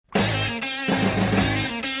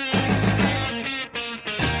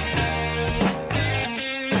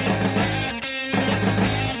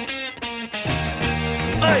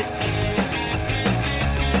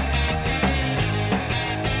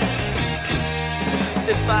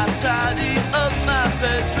If I tidy up my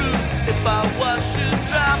bedroom, if I wash and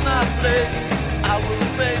dry my plate, I will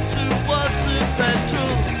pay towards the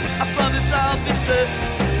petrol. I promise I'll be safe.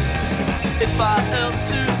 If I help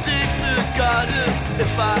to dig the garden,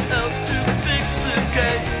 if I help to fix the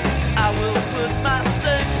gate, I will put my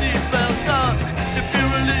safety belt on if you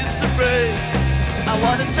release the brake. I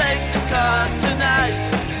wanna take the car tonight,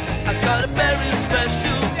 I got a very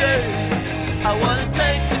special day. I wanna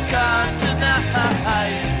take the car tonight,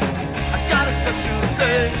 I got a special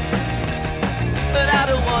day, but I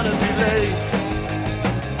don't wanna be late.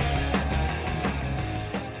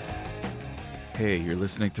 Hey, you're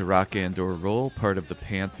listening to Rock and or Roll, part of the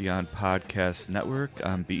Pantheon Podcast Network.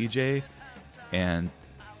 I'm BJ, and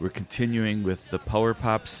we're continuing with the Power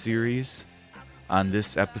Pop series. On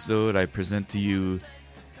this episode, I present to you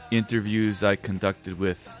interviews I conducted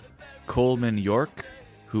with Coleman York,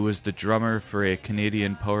 who was the drummer for a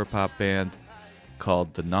Canadian power pop band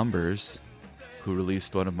called The Numbers, who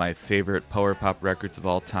released one of my favorite power pop records of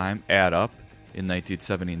all time, Add Up, in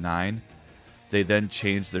 1979. They then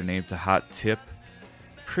changed their name to Hot Tip,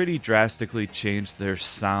 pretty drastically changed their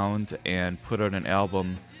sound, and put out an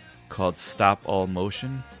album called Stop All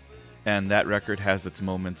Motion. And that record has its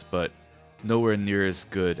moments, but nowhere near as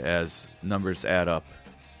good as Numbers Add Up,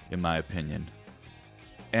 in my opinion.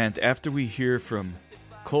 And after we hear from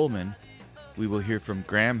Coleman, we will hear from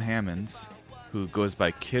Graham Hammonds, who goes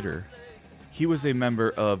by Kidder. He was a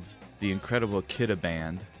member of the incredible Kidda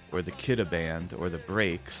Band, or the Kidda Band, or the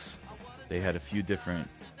Breaks. They had a few different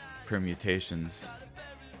permutations.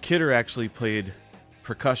 Kidder actually played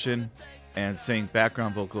percussion and sang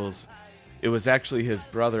background vocals. It was actually his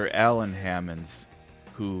brother Alan Hammonds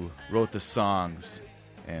who wrote the songs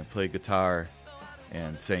and played guitar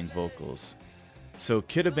and sang vocals. So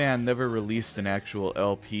Kidda Band never released an actual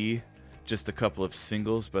LP, just a couple of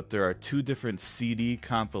singles, but there are two different CD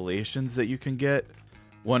compilations that you can get.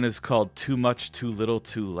 One is called Too Much, Too Little,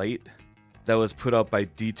 Too Late. That was put out by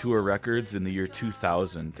Detour Records in the year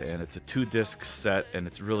 2000, and it's a 2-disc set, and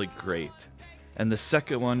it's really great. And the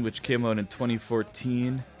second one, which came out in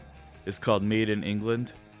 2014, is called Made in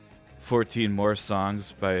England. 14 more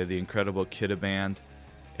songs by the incredible Kidda Band.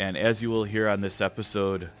 And as you will hear on this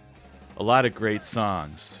episode, a lot of great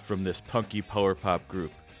songs from this punky power pop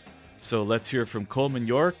group. So let's hear from Coleman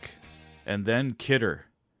York, and then Kidder.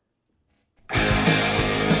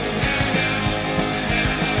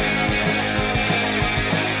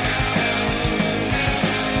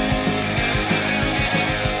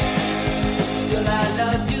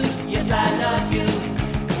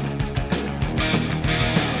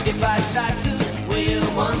 If I try to, will you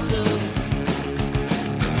want to?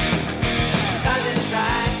 Time is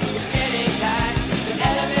right, it's getting tight. The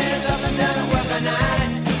elevator's up and down and work at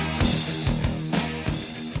night.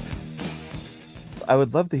 I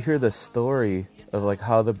would love to hear the story of like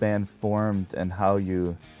how the band formed and how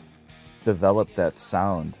you developed that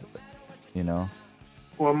sound, you know?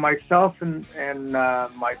 Well, myself and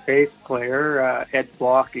my bass player, Ed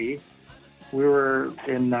Blocky, we were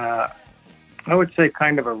in, I would say,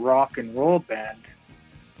 kind of a rock and roll band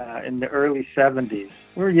in the early 70s.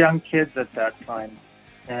 We were young kids at that time.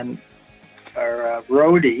 And our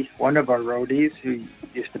roadie, one of our roadies, who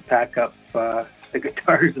used to pack up the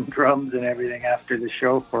guitars and drums and everything after the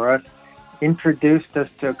show for us, introduced us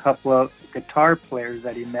to a couple of guitar players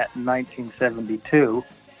that he met in 1972.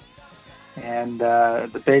 And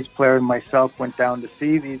the bass player and myself went down to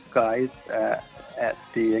see these guys at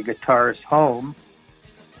the guitarist's home.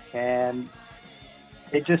 And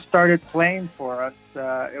they just started playing for us.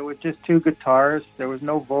 It was just two guitars. There was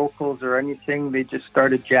no vocals or anything. They just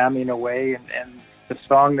started jamming away. And the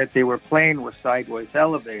song that they were playing was Sideways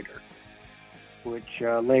Elevator, which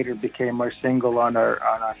later became our single on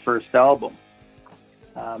our first album.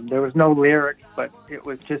 There was no lyrics, but it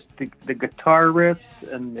was just the guitar riffs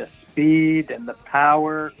and the speed and the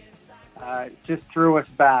power. It just threw us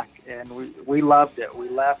back, and we loved it. We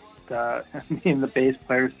left. Me and the bass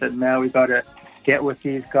player said, "Now we got to get with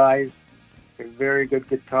these guys. They're very good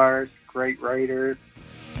guitarists, great writers."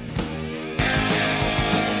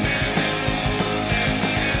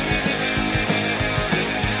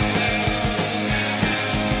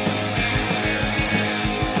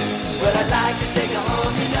 Well, I'd like to take her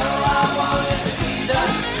home, you know, I want to squeeze her.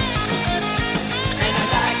 And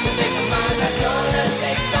I'd like to make a mind that's gonna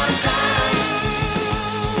take some time.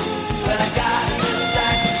 But I got a little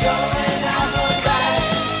slice of show and I'll go back.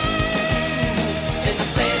 In the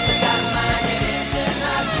place I got mine, it is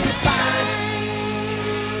not too fine.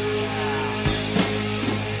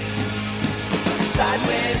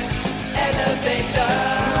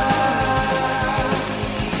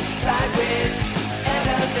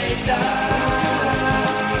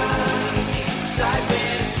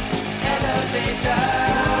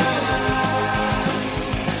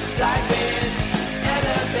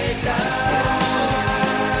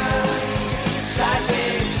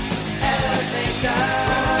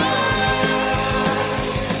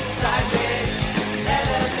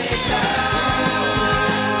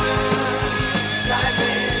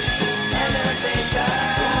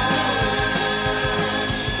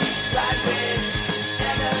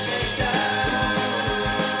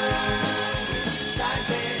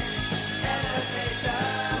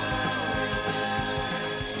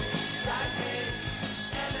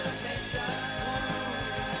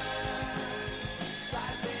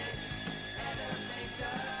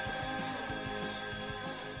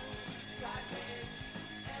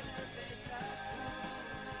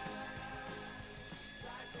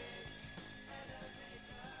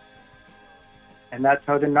 And that's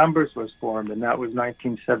how the Numbers was formed, and that was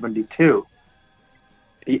 1972.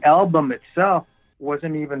 The album itself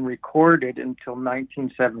wasn't even recorded until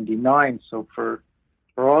 1979, so for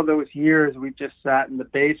all those years, we just sat in the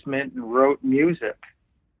basement and wrote music.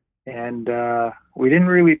 And we didn't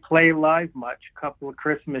really play live much, a couple of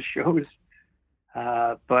Christmas shows,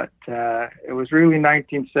 but it was really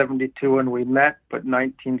 1972 when we met, but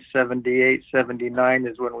 1978, 79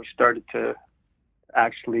 is when we started to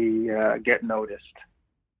actually get noticed.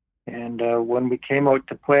 And when we came out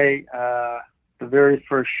to play the very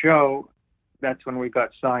first show, that's when we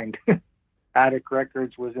got signed. Attic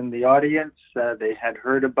Records was in the audience. They had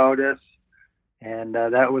heard about us, and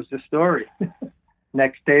that was the story.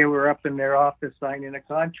 Next day, we're up in their office signing a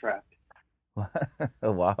contract.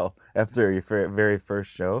 Wow. After your very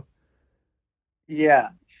first show? Yeah.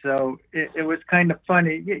 So it was kind of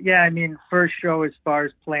funny. Yeah, I mean, first show as far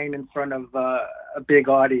as playing in front of a big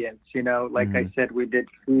audience, you know, like I said, we did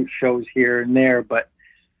few shows here and there, but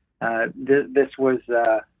this was,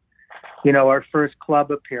 you know, our first club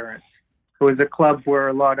appearance. It was a club where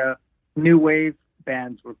a lot of new wave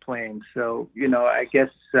bands were playing. So, you know, I guess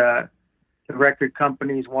the record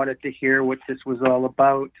companies wanted to hear what this was all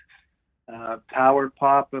about. Power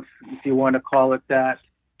pop, if you want to call it that.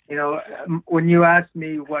 You know, when you asked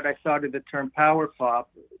me what I thought of the term power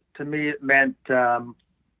pop, to me it meant, you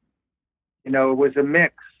know, it was a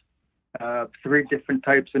mix of three different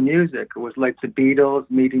types of music. It was like the Beatles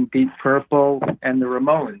meeting Deep Purple and the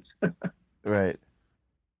Ramones. Right.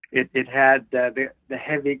 It had the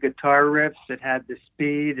heavy guitar riffs. It had the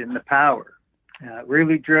speed and the power.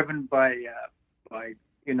 Really driven by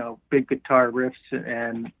you know, big guitar riffs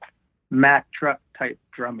and Mack truck type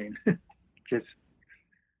drumming. Just,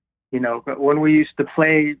 you know, but when we used to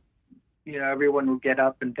play, you know, everyone would get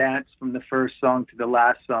up and dance from the first song to the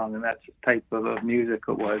last song, and that's the type of music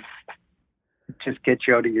it was. Just get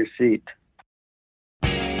you out of your seat.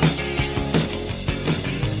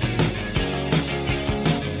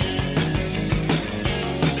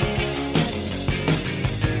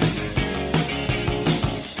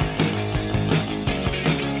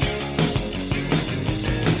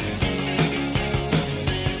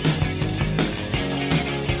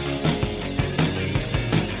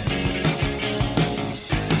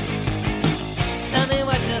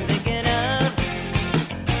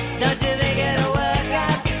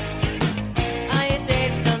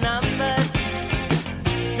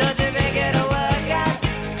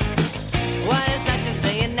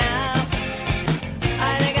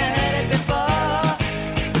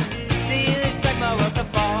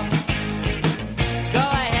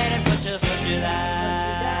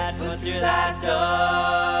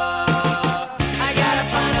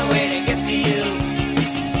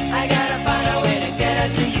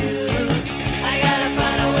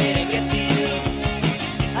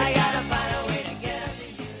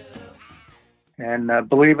 And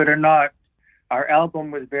believe it or not, our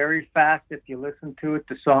album was very fast. If you listen to it,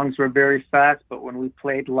 the songs were very fast, but when we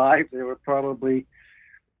played live, they were probably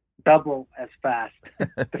double as fast.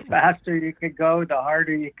 The faster you could go, the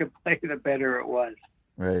harder you could play, the better it was.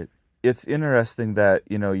 Right. It's interesting that,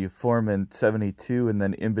 you know, you form in 72, and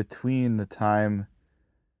then in between the time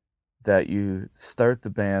that you start the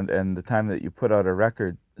band and the time that you put out a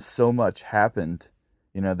record, so much happened.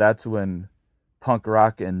 You know, that's when punk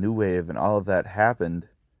rock and new wave and all of that happened.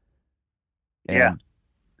 And yeah.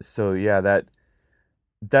 So yeah,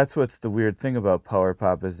 that's what's the weird thing about power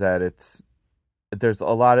pop, is that there's a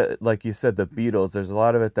lot of, like you said, the Beatles, there's a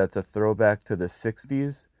lot of it that's a throwback to the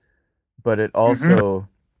 60s, but it also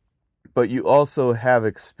but you also have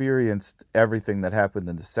experienced everything that happened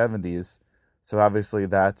in the 70s, so obviously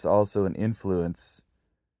that's also an influence.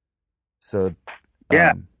 So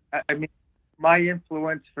yeah, I mean, my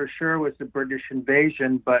influence for sure was the British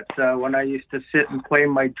invasion, but when I used to sit and play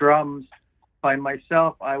my drums by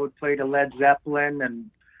myself, I would play to Led Zeppelin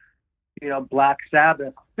and, Black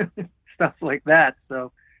Sabbath, stuff like that.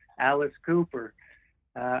 So Alice Cooper.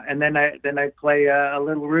 And then I play a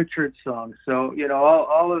Little Richard song. So,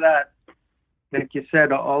 all of that, like you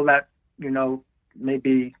said, all that,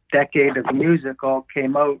 maybe decade of music all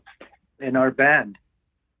came out in our band.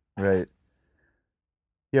 Right.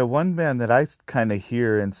 Yeah, one band that I kind of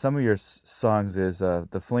hear in some of your songs is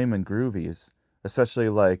the Flamin' Groovies, especially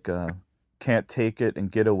like Can't Take It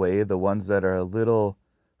and Get Away, the ones that are a little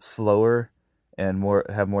slower and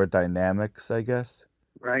have more dynamics, I guess.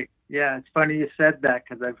 Right. Yeah, it's funny you said that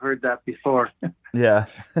because I've heard that before. Yeah.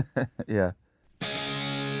 Yeah.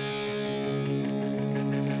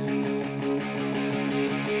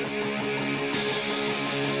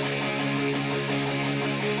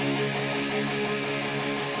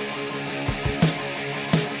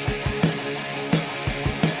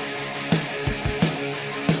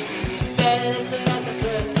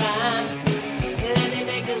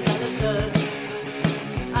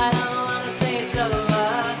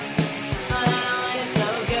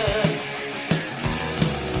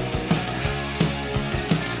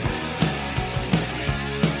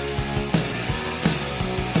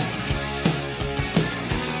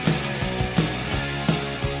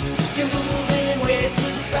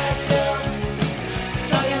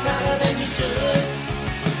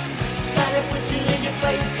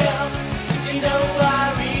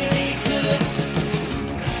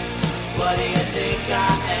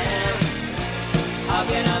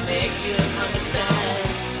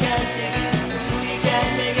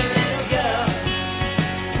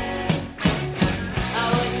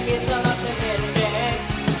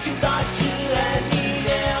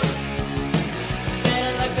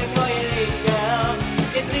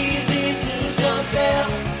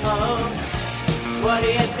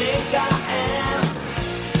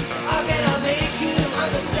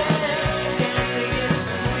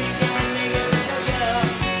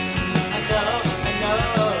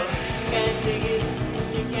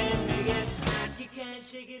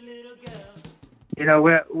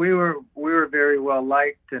 We were very well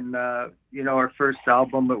liked, and our first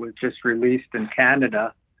album, it was just released in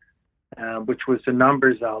Canada, which was the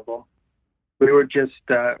Numbers album. We were just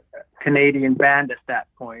a Canadian band at that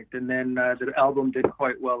point, and then the album did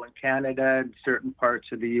quite well in Canada and certain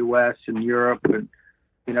parts of the U.S. and Europe, and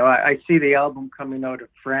I see the album coming out of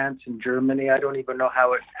France and Germany. I don't even know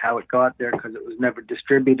how it got there because it was never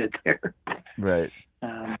distributed there. Right.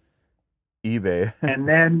 eBay. And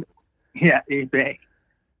then. Yeah, eBay.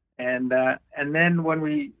 And then when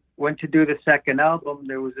we went to do the second album,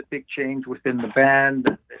 there was a big change within the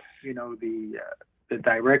band. The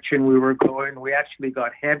direction we were going. We actually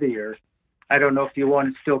got heavier. I don't know if you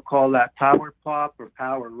want to still call that power pop or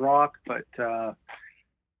power rock, but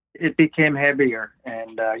it became heavier.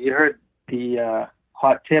 And you heard the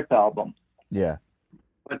Hot Tip album. Yeah.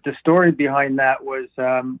 But the story behind that was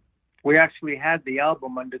we actually had the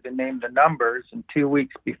album under the name The Numbers, and 2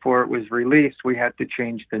 weeks before it was released, we had to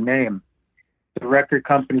change the name. The record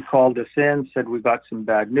company called us in, said, "We got some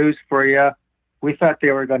bad news for you." We thought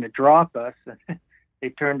they were going to drop us. They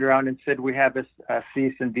turned around and said, "We have a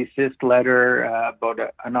cease and desist letter about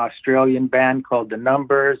an Australian band called The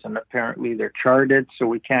Numbers, and apparently they're charted, so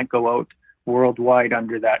we can't go out worldwide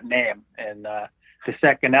under that name." And the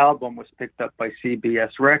second album was picked up by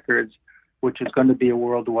CBS Records, which is going to be a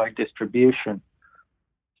worldwide distribution.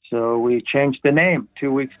 So we changed the name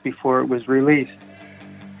 2 weeks before it was released.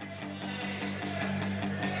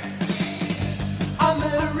 I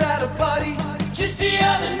met her at a party just the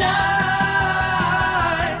other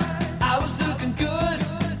night. I was looking good,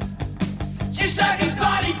 just like a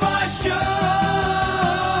party boy should.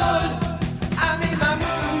 I made my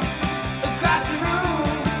move across the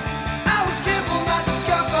room. I was careful not to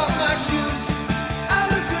scuff off my shoes. I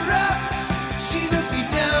looked her up, she looked me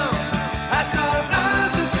down. I saw her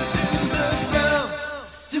eyes looking to the ground.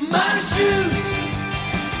 To my shoes,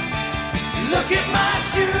 look at my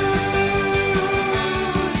shoes.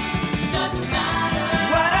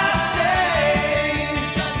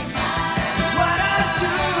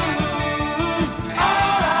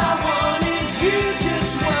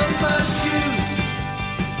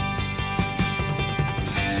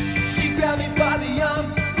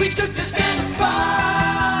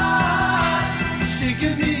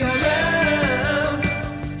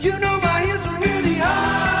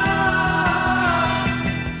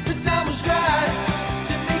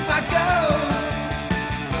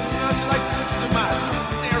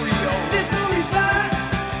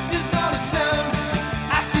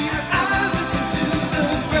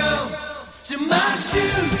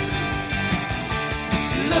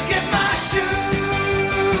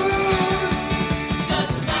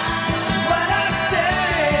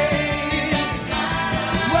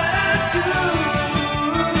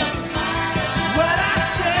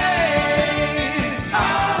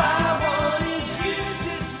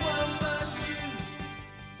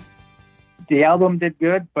 the album did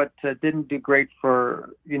good, but didn't do great for,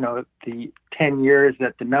 the 10 years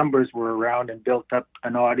that the numbers were around and built up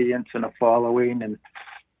an audience and a following. And,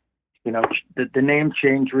 the name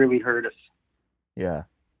change really hurt us. Yeah.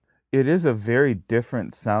 It is a very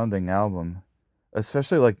different sounding album,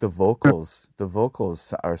 especially like the vocals. The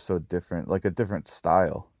vocals are so different, like a different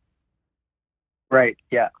style. Right.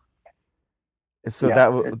 Yeah. So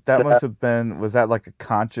that must have been, was that like a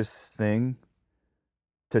conscious thing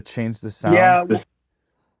to change the sound? Yeah,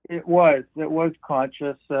 it was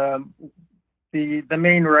conscious. The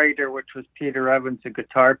main writer, which was Peter Evans, a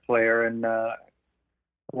guitar player, and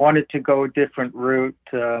wanted to go a different route,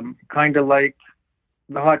 kind of like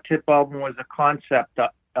the Hot Tip album was a concept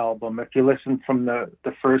album. If you listen from the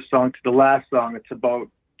first song to the last song, it's about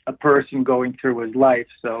a person going through his life.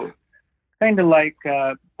 So kind of like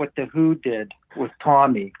what The Who did with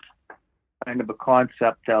Tommy, kind of a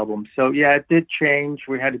concept album. So yeah, it did change.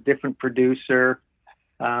 We had a different producer.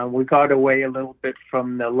 We got away a little bit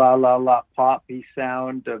from the la la la poppy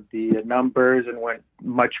sound of the numbers and went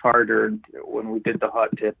much harder when we did the Hot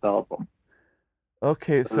Tip album.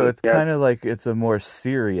 Okay, so it's kind of like it's a more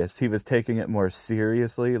serious. He was taking it more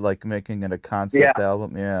seriously, like making it a concept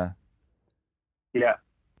album. Yeah. Yeah.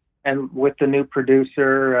 And with the new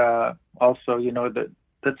producer, also,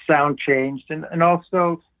 the sound changed. And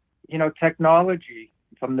also, technology.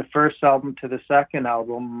 From the first album to the second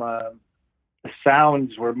album, the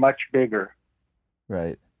sounds were much bigger.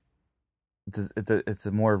 Right. It's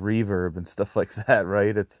a more reverb and stuff like that,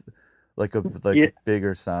 right? It's like a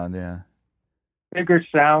bigger sound, yeah. Bigger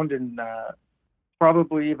sound and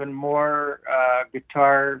probably even more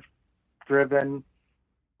guitar driven,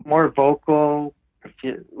 more vocal.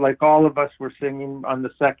 Like all of us were singing on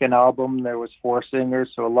the second album, there was 4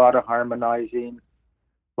 singers, so a lot of harmonizing,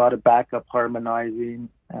 a lot of backup harmonizing.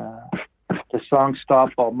 The song "Stop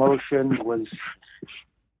All Motion" was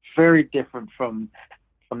very different from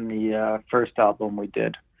the first album we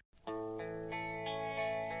did.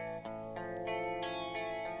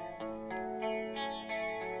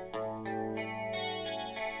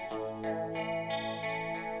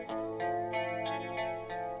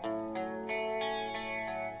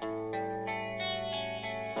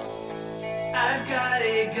 I've got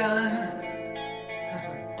a gun.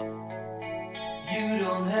 You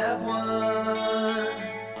don't have one.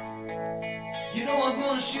 You know I'm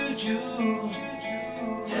gonna shoot you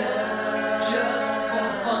down just for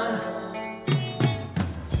fun.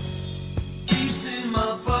 Peace in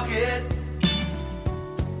my pocket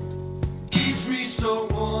keeps me so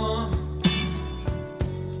warm.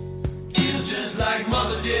 Feels just like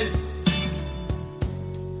mother did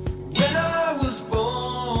when I was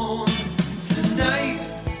born. Tonight,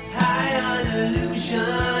 high on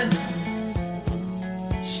illusion,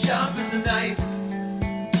 sharp as a knife.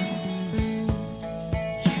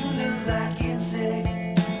 You look like insect.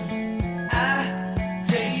 I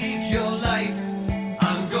take your life.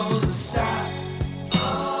 I'm gonna stop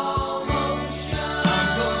all motion. I'm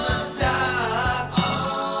gonna stop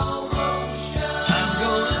all motion. I'm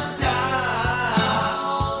gonna stop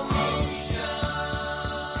all motion.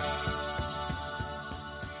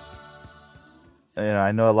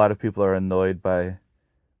 I know a lot of people are annoyed by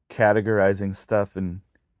categorizing stuff and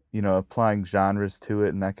applying genres to it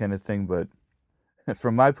and that kind of thing, but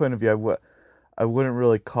from my point of view, I wouldn't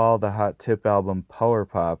really call the Hot Tip album power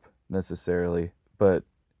pop necessarily, but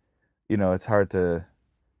it's hard to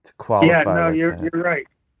qualify. Yeah, no, like you're that. right.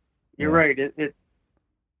 You're right. It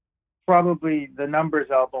probably the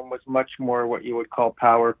Numbers album was much more what you would call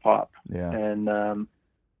power pop. Yeah. And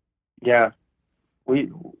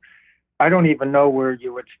I don't even know where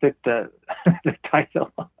you would stick the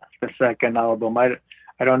title of the second album. I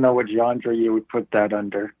don't know what genre you would put that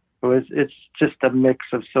under. It's just a mix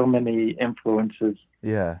of so many influences.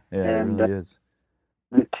 Yeah, And, it really is.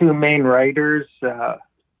 The 2 main writers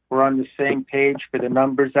were on the same page for the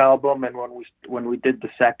Numbers album, and when we did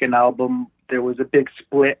the second album, there was a big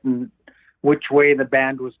split in which way the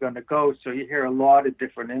band was going to go. So you hear a lot of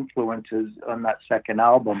different influences on that second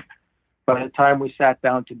album. By the time we sat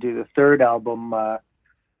down to do the third album, the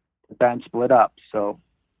band split up. So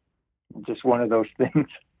just one of those things.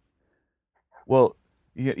 Well,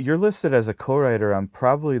 you're listed as a co-writer on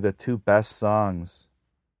probably the 2 best songs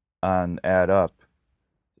on Add Up,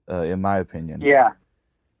 in my opinion. Yeah.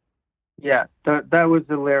 That was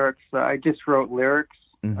the lyrics. I just wrote lyrics.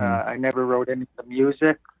 Mm-hmm. I never wrote any of the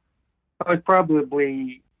music. It was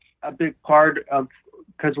probably a big part of,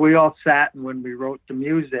 because we all sat and when we wrote the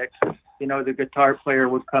music, the guitar player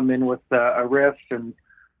would come in with a riff and,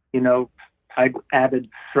 I added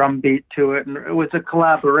drum beat to it, and it was a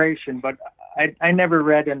collaboration. But I never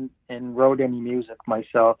read and wrote any music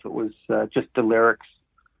myself. It was just the lyrics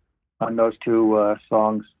on those two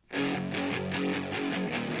songs.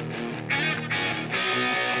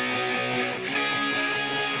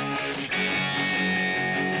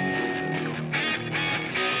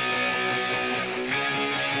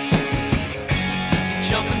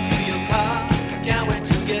 Jump into your car, can't wait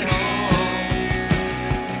to get home.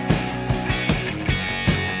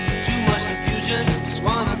 Too much confusion, just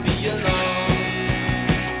wanna be alone.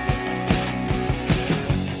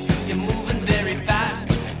 You're moving very fast,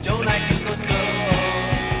 don't like to go slow.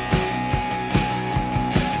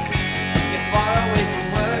 You're far away from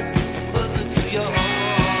work, closer to your home.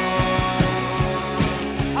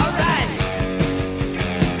 Alright!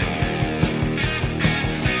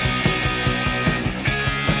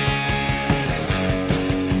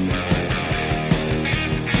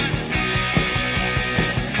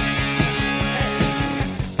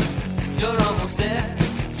 You're almost there,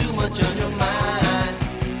 too much on your mind.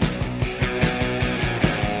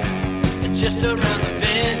 Just around the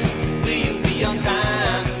bend, will you be on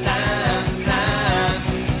time, time, time?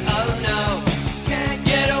 Oh no, can't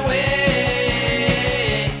get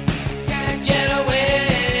away, can't get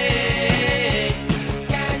away,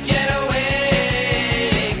 can't get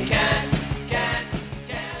away, can't.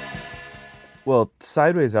 Well,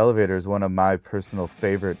 Sideways Elevator is one of my personal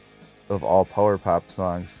favorite of all power pop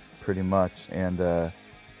songs, pretty much. And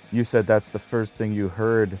you said that's the first thing you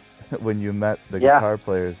heard when you met the guitar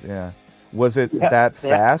players. Yeah. Was it that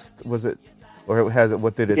fast? Was it, or has it?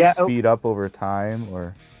 What did it speed up over time,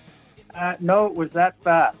 or? No, it was that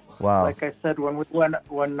fast. Wow. Like I said, when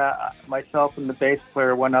myself and the bass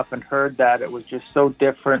player went up and heard that, it was just so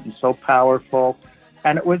different and so powerful.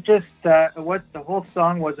 And it was just the whole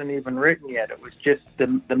song wasn't even written yet. It was just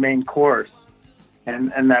the main chorus,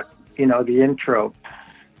 and that, you know, the intro.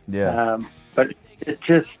 Yeah. But it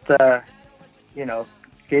just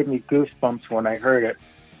gave me goosebumps when I heard it.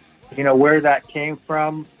 You know, where that came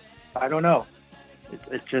from, I don't know.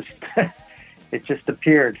 It just it just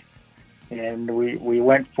appeared, and we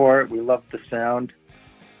went for it. We loved the sound,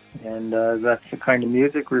 and that's the kind of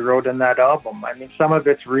music we wrote in that album. I mean, some of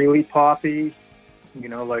it's really poppy, you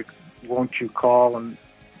know, like "Won't You Call" and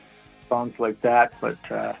songs like that. But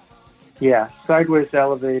 "Sideways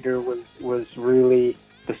Elevator" was really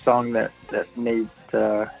the song that made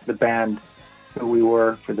the band who we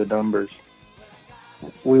were for the Numbers.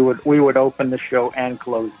 We would open the show and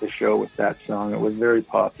close the show with that song. It was very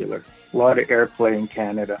popular. A lot of airplay in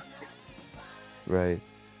Canada. Right.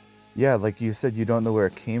 Yeah, like you said, you don't know where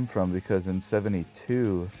it came from, because in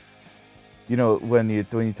 '72, you know, when you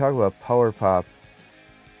talk about power pop,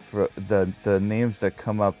 for the names that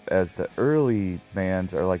come up as the early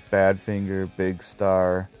bands are like Badfinger, Big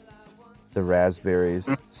Star, the Raspberries,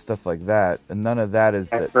 stuff like that. And none of that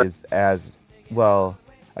is as well.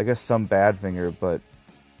 I guess some Badfinger, but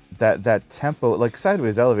that tempo, like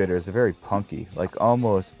Sideways Elevator, is very punky, like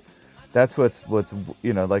almost. That's what's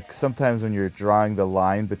you know, like sometimes when you're drawing the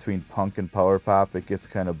line between punk and power pop, it gets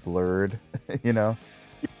kind of blurred, you know.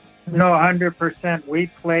 No, 100%. We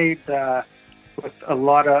played with a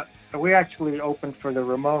lot of. We actually opened for the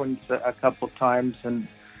Ramones a couple times,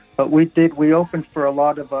 but we opened for a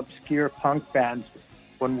lot of obscure punk bands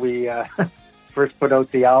when we first put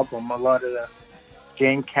out the album. A lot of the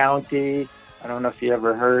Jane County. I don't know if you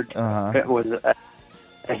ever heard. It was a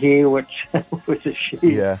he, which was a she.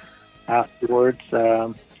 Yeah. Afterwards,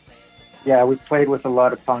 we played with a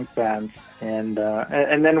lot of punk bands, and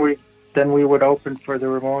then we would open for the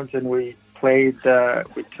Ramones, and we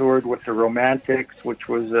toured with the Romantics, which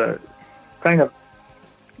was a kind of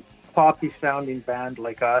poppy sounding band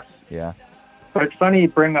like us. Yeah. But it's funny you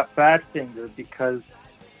bring up Badfinger, because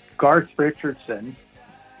Garth Richardson,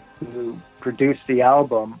 who produced the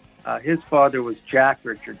album, his father was Jack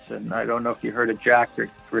Richardson. I don't know if you heard of Jack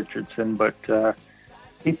Richardson, but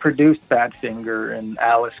he produced Badfinger, and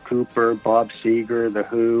Alice Cooper, Bob Seger, The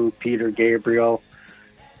Who, Peter Gabriel,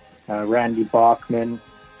 Randy Bachman.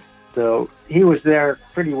 So he was there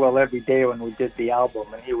pretty well every day when we did the album,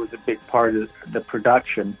 and he was a big part of the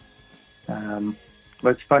production. But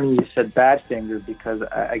it's funny you said Badfinger, because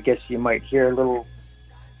I guess you might hear a little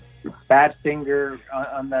Badfinger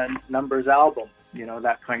on the Numbers album, you know,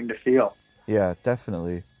 that kind of feel. Yeah,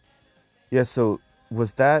 definitely. Yeah, so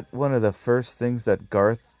was that one of the first things that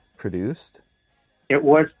Garth produced? It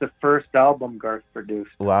was the first album Garth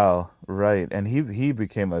produced. Wow, right. And he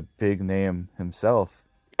became a big name himself.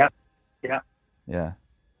 Yeah.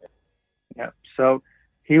 So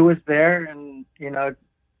he was there, and, you know,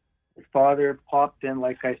 his father popped in,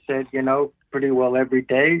 like I said, you know, pretty well every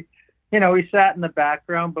day. You know, he sat in the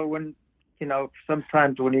background, but when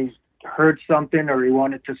sometimes when he heard something or he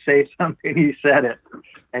wanted to say something, he said it.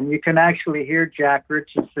 And you can actually hear Jack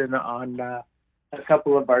Richardson on a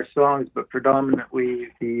couple of our songs, but predominantly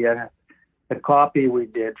the copy we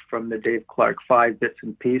did from the Dave Clark 5 Bits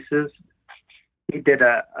and Pieces. He did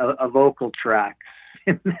a vocal track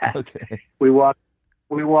in that. Okay. We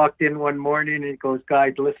walked in one morning and he goes,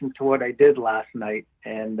 "Guys, listen to what I did last night."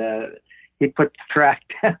 And he put the track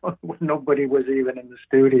down when nobody was even in the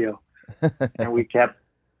studio. And we kept,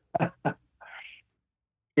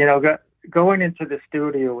 going into the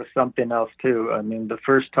studio was something else too. I mean, the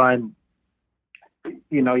first time,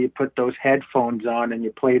 you put those headphones on and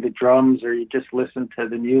you play the drums or you just listen to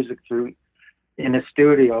the music through in a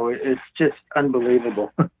studio, it's just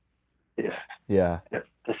unbelievable. Yeah. The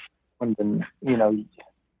sound, and you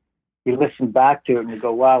listen back to it and you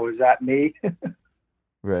go, "Wow, is that me?"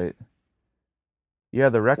 Right. Yeah,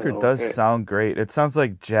 the record does sound great. It sounds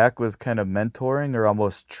like Jack was kind of mentoring or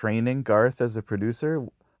almost training Garth as a producer.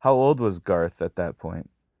 How old was Garth at that point?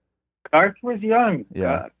 Garth was young.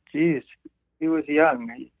 Yeah. Geez, he was young.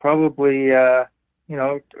 Probably, early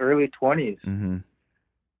 20s. Mm-hmm.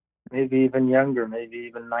 Maybe even younger, maybe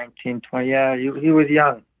even 19, 20. Yeah, he was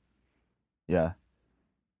young. Yeah.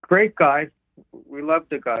 Great guy. We loved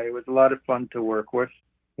the guy. It was a lot of fun to work with.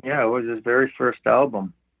 Yeah, it was his very first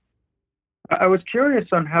album. I was curious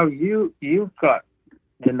on how you got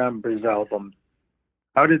the Numbers album.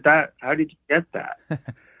 How did you get that?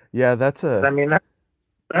 Yeah, that's an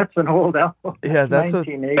old album. Yeah, that's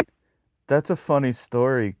 1980. That's a funny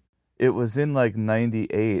story. It was in like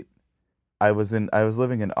 98. I was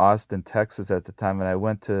living in Austin, Texas at the time, and I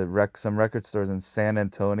went to some record stores in San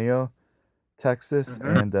Antonio, Texas,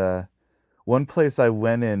 Mm-hmm. and one place I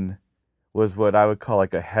went in was what I would call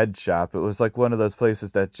like a head shop. It was like one of those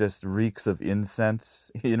places that just reeks of incense,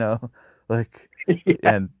 like, Yeah.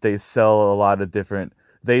 and they sell a lot of different,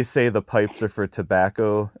 they say the pipes are for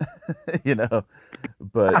tobacco,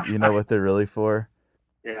 but you know what they're really for?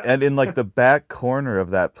 Yeah. And in like the back corner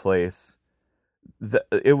of that place,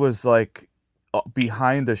 it was like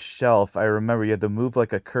behind a shelf. I remember you had to move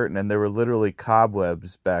like a curtain and there were literally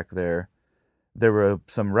cobwebs back there. There were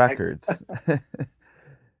some records.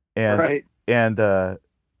 And Right. and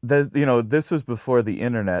this was before the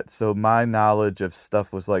internet, so my knowledge of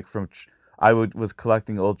stuff was like was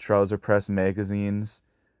collecting old Trouser Press magazines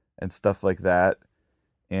and stuff like that,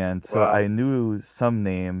 and so Wow. I knew some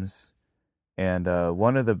names. And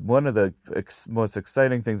one of the most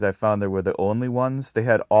exciting things I found there were the Only Ones. They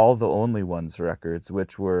had all the Only Ones records,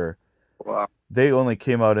 which were Wow. they only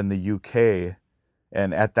came out in the UK.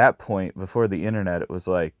 And at that point, before the internet, it was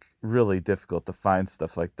like really difficult to find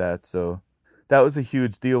stuff like that. So that was a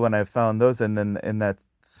huge deal when I found those. And then in that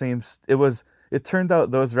it turned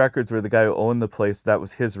out those records were the guy who owned the place. That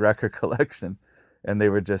was his record collection, and they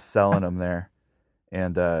were just selling them there.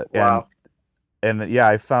 And Wow. and yeah,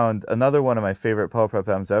 I found another one of my favorite Power Pop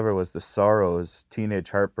albums ever was the Sorrows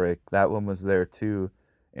Teenage Heartbreak. That one was there too,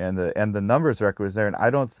 and the Numbers record was there. And I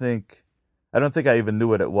don't think I even knew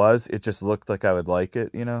what it was. It just looked like I would like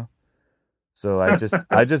it, So I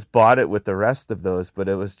just bought it with the rest of those. But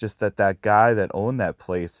it was just that guy that owned that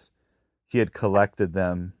place, he had collected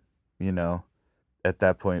them, at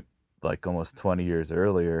that point, like almost 20 years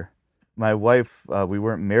earlier. My wife, we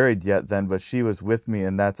weren't married yet then, but she was with me,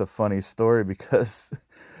 and that's a funny story because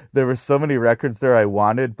there were so many records there I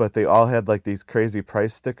wanted, but they all had like these crazy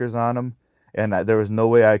price stickers on them, and there was no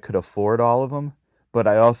way I could afford all of them. But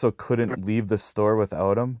I also couldn't leave the store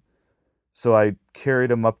without them. So I carried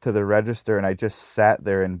him up to the register and I just sat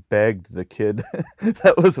there and begged the kid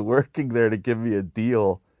that was working there to give me a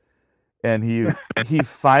deal. And he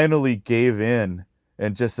finally gave in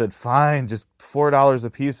and just said, "Fine, just $4 a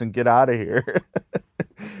piece and get out of here."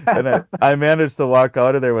 And I managed to walk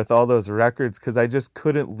out of there with all those records because I just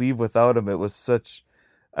couldn't leave without them. It was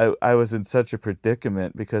I was in such a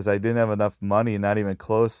predicament because I didn't have enough money, not even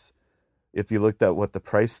close, if you looked at what the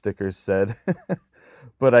price stickers said.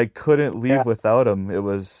 But I couldn't leave without them. It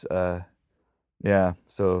was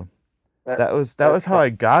so that was how I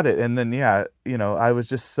got it. And then I was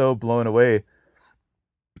just so blown away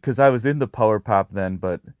because I was into power pop then,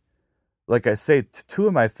 but like I say, two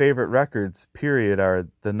of my favorite records period are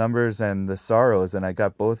the Numbers and the Sorrows, and I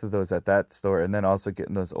got both of those at that store. And then also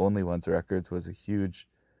getting those Only Ones records was a huge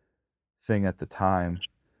thing at the time.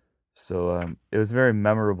 So it was a very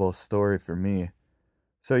memorable story for me.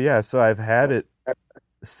 So so I've had it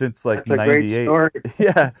since like That's a great 98. story.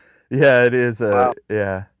 Yeah, it is. Wow.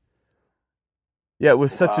 Yeah, it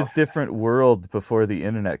was such a different world before the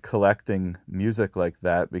internet collecting music like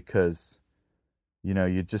that because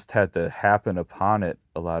you just had to happen upon it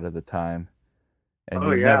a lot of the time, and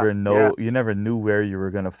Oh yeah, yeah, you never knew where you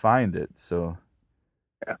were going to find it. So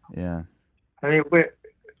yeah. yeah, I mean,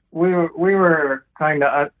 we were kind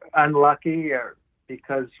of unlucky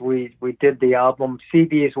because we did the album.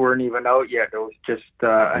 CDs weren't even out yet. It was just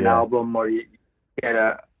an yeah, album, or you get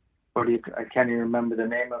I can't even remember the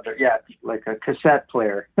name of it. Yeah, like a cassette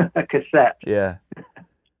player, a cassette. yeah.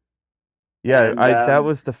 Yeah, And I that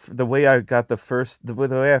was the way I got the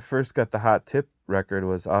way I first got the Hot Tip record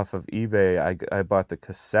was off of eBay. I bought the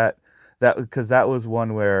cassette because that was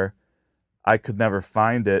one where I could never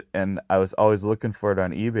find it, and I was always looking for it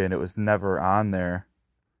on eBay, and it was never on there.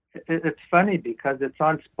 it's funny because it's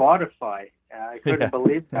on Spotify. I couldn't Yeah,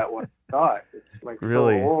 believe that when I saw it. It's like so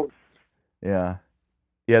really. old. Yeah.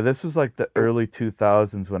 Yeah, this was like the early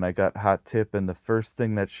 2000s when I got Hot Tip, and the first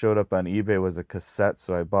thing that showed up on eBay was a cassette,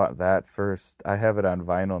 so I bought that first. I have it on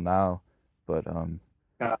vinyl now, but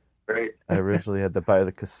Yeah, great. I originally had to buy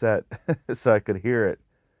the cassette so I could hear it.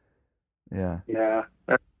 Yeah. Yeah,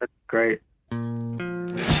 that's great.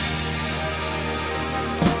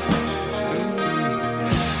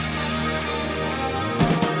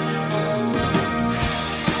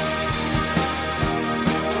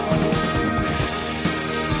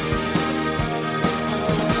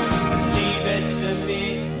 Leave it to me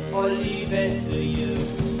or leave it to you.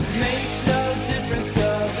 Makes no difference,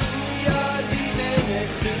 girl, who you're leaving it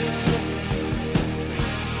to.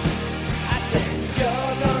 I said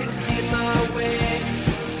you're gonna see my way.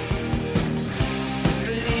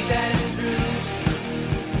 Believe that it's true.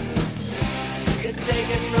 You take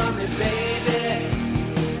it from me, baby.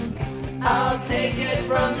 I'll take it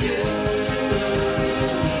from you.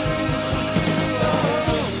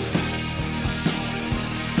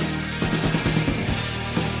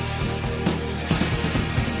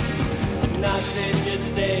 Nothing you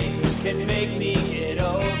say can make me get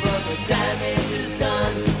over the damage is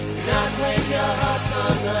done. Not when your heart's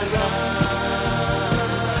on the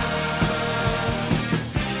run.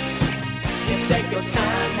 You take your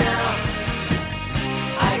time now.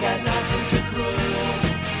 I got nothing to prove.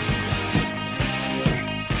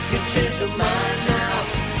 You change your mind now.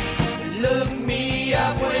 Look me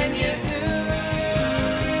up when you do.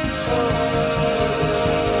 Oh,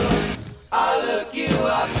 I'll look you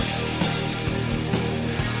up.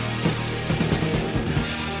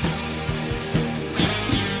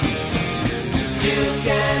 You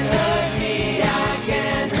can hurt me, I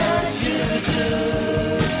can hurt you too.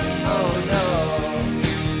 Oh no,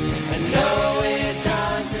 I know it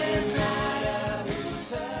doesn't matter who's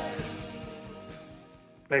hurt.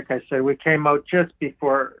 Like I said, we came out just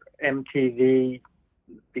before MTV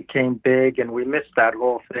became big, and we missed that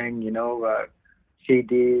whole thing,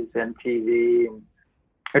 CDs, MTV. And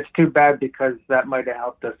it's too bad because that might have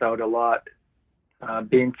helped us out a lot.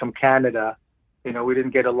 Being from Canada, we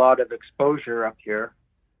didn't get a lot of exposure up here.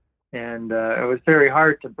 And it was very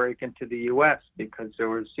hard to break into the U.S. because there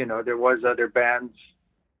was other bands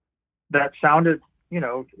that sounded,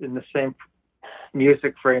 in the same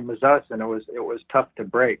music frame as us, and it was tough to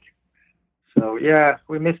break. So yeah,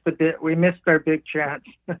 we missed our big chance.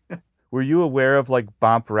 Were you aware of like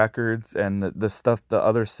Bomp Records and the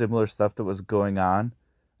other similar stuff that was going on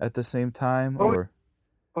at the same time, or?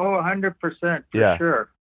 Oh, 100% for Yeah. sure.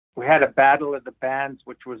 We had a battle of the bands,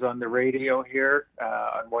 which was on the radio here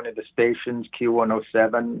on one of the stations,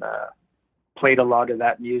 Q107. Played a lot of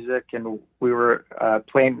that music, and we were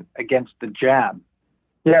playing against the Jam.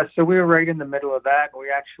 Yeah, so we were right in the middle of that.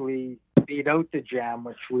 We actually beat out the Jam,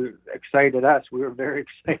 which excited us. We were very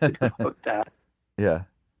excited about that. Yeah.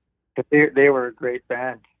 They were a great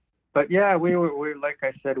band. But yeah, we like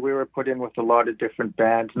I said, we were put in with a lot of different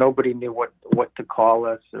bands. Nobody knew what to call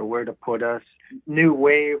us or where to put us. New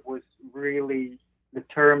wave was really the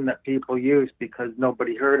term that people used because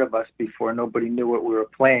nobody heard of us before. Nobody knew what we were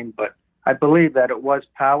playing. But I believe that it was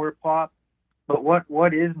power pop. But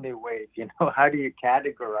what is new wave? How do you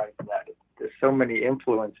categorize that? There's so many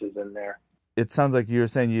influences in there. It sounds like you were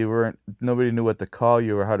saying nobody knew what to call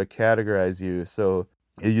you or how to categorize you. So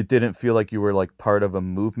you didn't feel like you were like part of a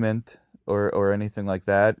movement or anything like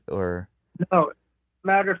that, or? No.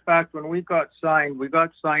 Matter of fact, when we got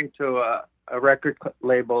signed to a record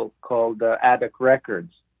label called Attic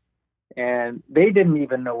Records, and they didn't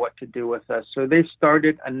even know what to do with us. So they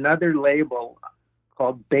started another label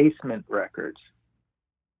called Basement Records,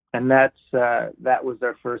 and that was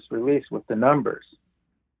our first release with the Numbers.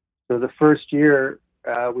 So the first year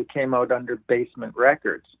we came out under Basement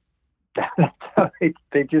Records,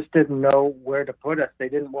 They just didn't know where to put us. They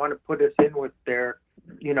didn't want to put us in with their,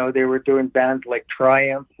 they were doing bands like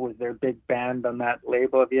Triumph was their big band on that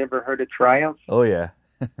label. Have you ever heard of Triumph? Oh yeah.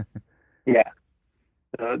 Yeah.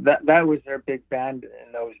 So that was their big band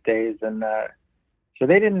in those days, and so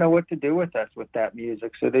they didn't know what to do with us with that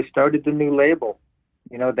music. So they started the new label.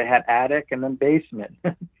 They had Attic and then Basement.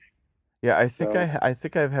 Yeah, I think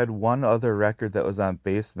I've had one other record that was on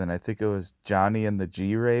Basement. I think it was Johnny and the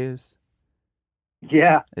G-Rays.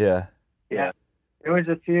 Yeah. Yeah. Yeah. There was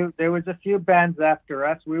a few bands after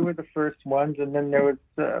us. We were the first ones, and then there was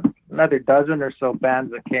another dozen or so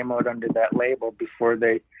bands that came out under that label before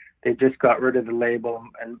they just got rid of the label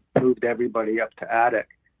and moved everybody up to Attic.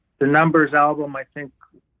 The Numbers album, I think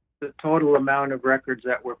the total amount of records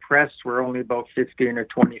that were pressed were only about 15 or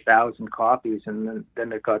 20,000 copies, and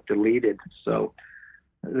then it got deleted. So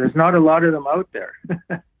there's not a lot of them out there.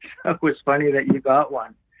 So it was funny that you got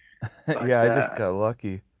one. But, yeah, I just got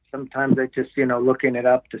lucky. Sometimes I just, looking it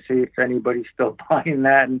up to see if anybody's still buying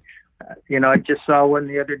that. And, I just saw one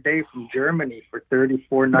the other day from Germany for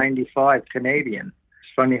 $34.95 Canadian.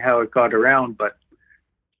 It's funny how it got around, but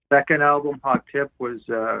second album, Hot Tip, was,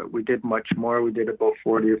 we did much more. We did about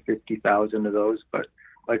 40 or 50,000 of those. But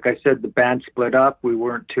like I said, the band split up. We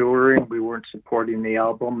weren't touring. We weren't supporting the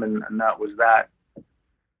album. And that was that.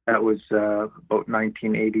 That was about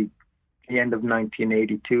 1980, the end of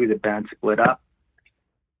 1982, the band split up.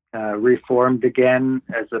 Reformed again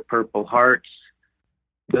as the Purple Hearts.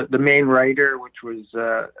 The main writer, which was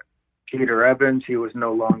Peter Evans, he was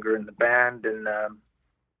no longer in the band, and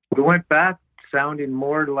we went back sounding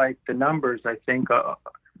more like the Numbers, I think,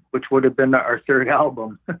 which would have been our third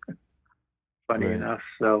album. Funny enough.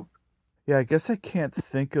 So yeah, I guess I can't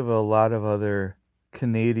think of a lot of other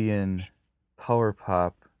Canadian power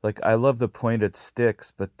pop. Like, I love The Pointed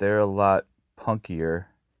Sticks, but they're a lot punkier.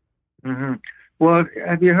 Mm-hmm. Well,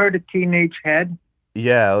 have you heard of Teenage Head?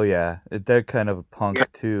 Yeah, oh yeah. They're kind of a punk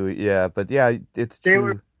too. Yeah, but yeah, it's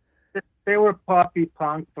true. They were poppy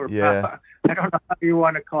punk or yeah. I don't know how you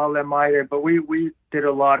want to call them either, but we did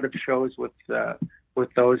a lot of shows with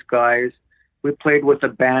those guys. We played with a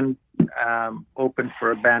band, open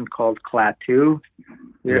for a band called Klaatu.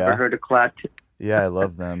 You ever heard of Klaatu? Yeah, I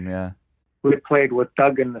love them, yeah. We played with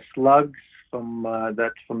Doug and the Slugs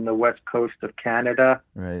that's from the west coast of Canada.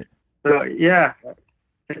 Right. So, yeah,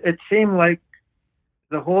 it seemed like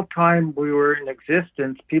the whole time we were in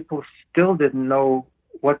existence, people still didn't know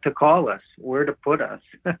what to call us, where to put us,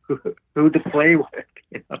 who to play with.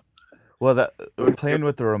 Well, playing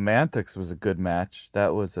with the Romantics was a good match.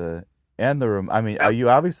 That was you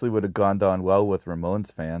obviously would have gone down well with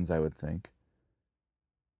Ramones fans, I would think.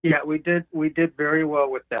 Yeah, we did very well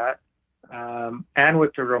with that, and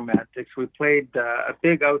with the Romantics. We played a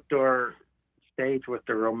big outdoor stage with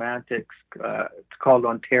the Romantics. It's called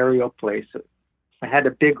Ontario Place. I had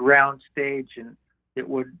a big round stage, and it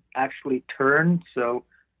would actually turn. So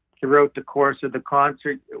throughout the course of the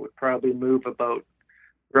concert, it would probably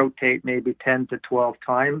rotate maybe 10 to 12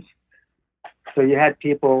 times. So you had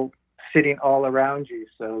people sitting all around you.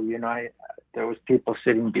 So, there was people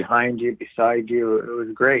sitting behind you, beside you. It was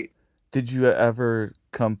great. Did you ever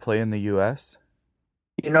come play in the U.S.?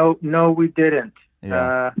 No, we didn't.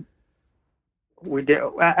 Yeah. We did.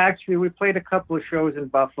 Actually, we played a couple of shows in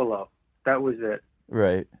Buffalo. That was it.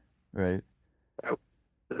 Right.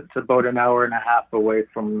 It's about an hour and a half away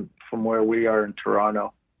from where we are in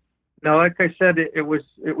Toronto. No, like I said, it was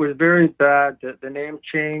very bad. The name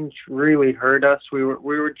change really hurt us. We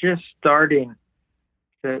were just starting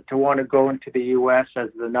to want to go into the U.S. as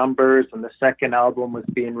the Numbers, and the second album was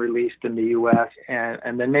being released in the U.S.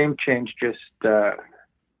 and the name change just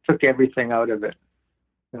took everything out of it.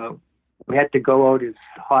 We had to go out as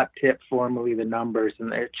Hot Tip, formerly the Numbers,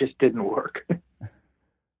 and it just didn't work.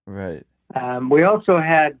 Right. We also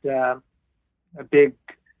had a big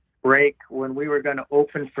break when we were going to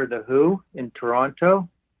open for The Who in Toronto.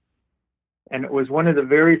 And it was one of the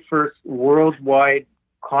very first worldwide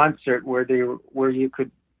concert where you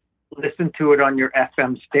could listen to it on your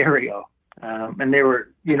FM stereo. And they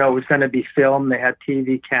were, it was going to be filmed. They had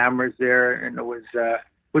TV cameras there, and it was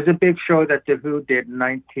a big show that The Who did in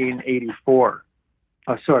 1984.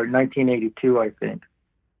 1982, I think,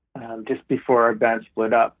 just before our band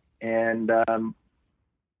split up. And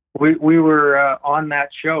we were on that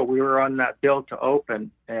show. We were on that bill to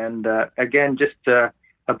open. And again, just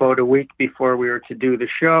about a week before we were to do the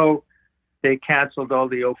show, they canceled all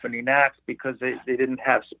the opening acts because they didn't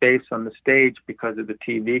have space on the stage because of the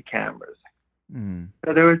TV cameras. Mm.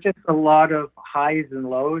 So there was just a lot of highs and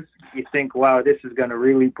lows. You think, wow, this is going to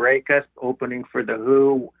really break us, opening for The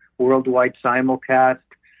Who, worldwide simulcast.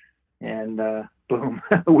 and boom,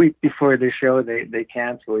 a week before the show, they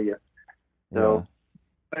cancel you. So,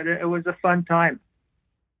 but it was a fun time.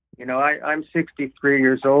 You know, I'm 63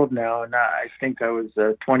 years old now, and I think I was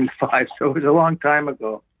 25, so it was a long time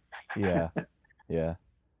ago. Yeah, yeah.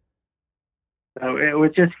 So it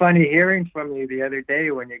was just funny hearing from you the other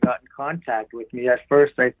day when you got in contact with me. At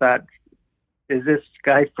first, I thought, "Is this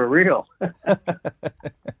guy for real?"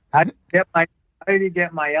 How did you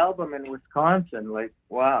get my album in Wisconsin? Like,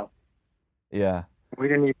 wow. Yeah. We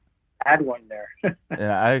didn't even had one there.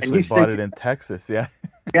 Yeah, I actually bought it in Texas. Yeah.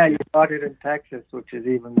 Yeah, you bought it in Texas, which is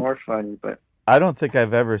even more funny. But I don't think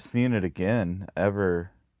I've ever seen it again,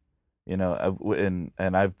 ever. You know,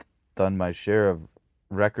 and I've done my share of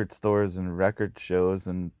record stores and record shows,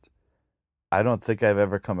 and I don't think I've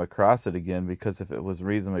ever come across it again, because if it was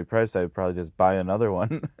reasonably priced, I would probably just buy another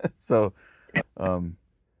one. So,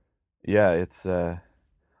 yeah, it's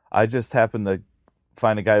I just happened to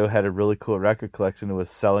find a guy who had a really cool record collection who was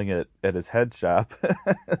selling it at his head shop.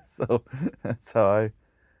 So that's how I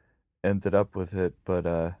ended up with it. But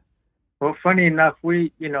well, funny enough,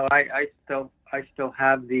 I still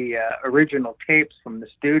have the original tapes from the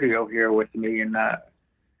studio here with me. And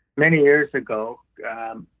many years ago,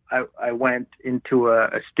 I went into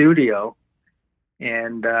a studio,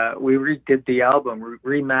 and we redid the album,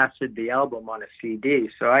 remastered the album on a CD.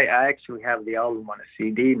 So I actually have the album on a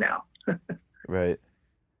CD now. Right.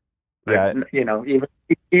 But, yeah.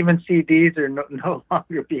 Even CDs are no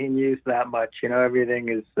longer being used that much. Everything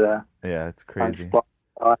is. Yeah, it's crazy.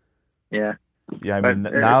 Yeah. Yeah, I mean,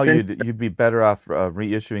 now you'd be better off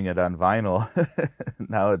reissuing it on vinyl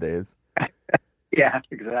nowadays. Yeah,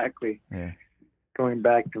 exactly. Yeah. Going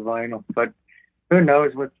back to vinyl, but who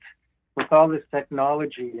knows with all this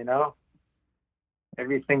technology,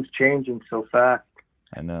 everything's changing so fast.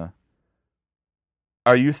 I know.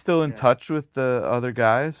 Are you still in touch with the other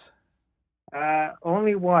guys?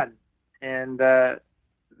 Only one, and that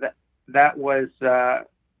was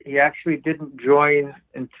he actually didn't join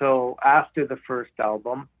until after the first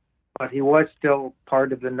album, but he was still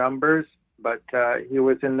part of the Numbers. But he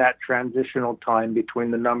was in that transitional time between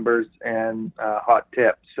the Numbers and Hot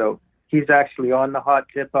Tip. So he's actually on the Hot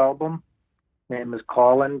Tip album. His name is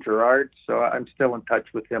Colin Gerard. So I'm still in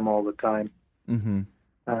touch with him all the time. Mm-hmm.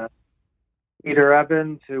 Peter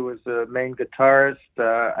Evans, who was the main guitarist,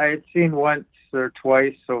 I had seen once or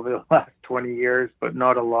twice over the last 20 years, but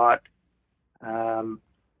not a lot. And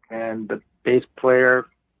the bass player,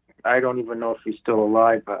 I don't even know if he's still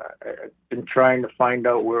alive. I've been trying to find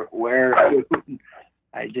out where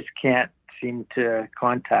I just can't seem to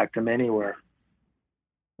contact him anywhere.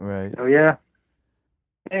 Right. So, yeah.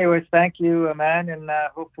 Anyways, thank you, man, and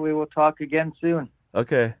hopefully we'll talk again soon.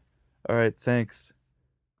 Okay. All right, thanks.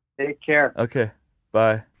 Take care. Okay,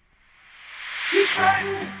 bye. He's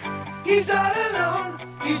frightened, he's all alone,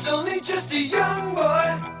 he's only just a young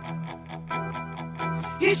boy.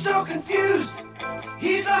 He's so confused,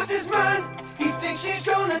 he's lost his mind, he thinks he's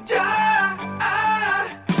gonna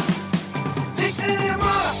die. They send him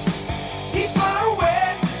off, he's far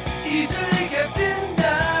away, easily kept in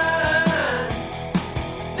line.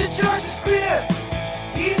 The choice is clear,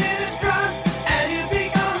 he's in his prime, and he'll be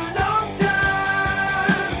gone a long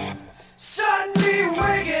time. Suddenly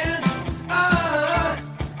waking, I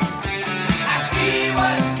see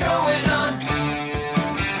what's going on.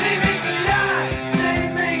 They make me lie, they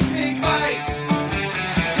make me fight,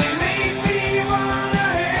 they make me wanna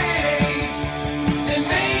hate, they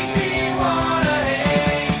make me wanna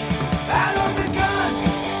hate. I load the gun,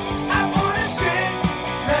 I point it straight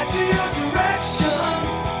right to your direction.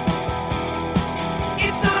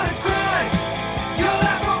 It's not a crime, your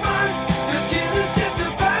life or mine, 'cause killer's just a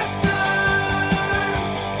bastard.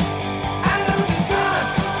 I load the gun,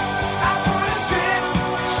 I point it straight,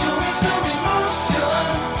 show me some emotion.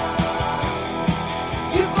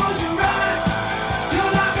 You close your eyes, your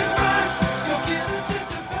life is mine, so killer's just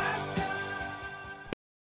a bastard.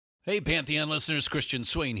 Hey, Pantheon listeners, Christian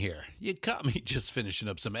Swain here. You caught me just finishing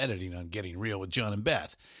up some editing on Getting Real with John and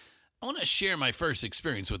Beth. I want to share my first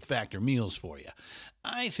experience with Factor Meals for you.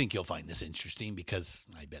 I think you'll find this interesting because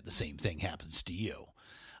I bet the same thing happens to you.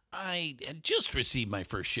 I had just received my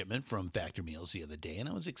first shipment from Factor Meals the other day, and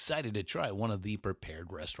I was excited to try one of the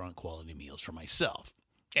prepared restaurant quality meals for myself.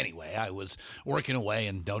 Anyway, I was working away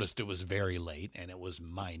and noticed it was very late, and it was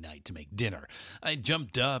my night to make dinner. I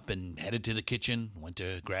jumped up and headed to the kitchen, went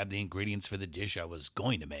to grab the ingredients for the dish I was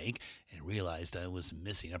going to make, and realized I was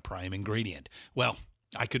missing a prime ingredient. Well,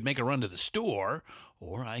 I could make a run to the store,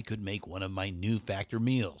 or I could make one of my new Factor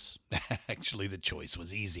meals. Actually, the choice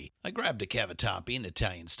was easy. I grabbed a cavatappi, an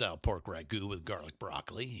Italian-style pork ragu with garlic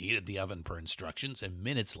broccoli, heated the oven per instructions, and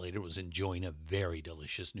minutes later was enjoying a very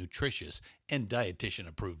delicious, nutritious, and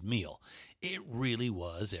dietitian-approved meal. It really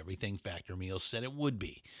was everything Factor meals said it would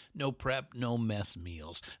be. No prep, no mess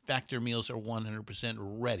meals. Factor meals are 100%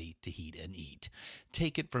 ready to heat and eat.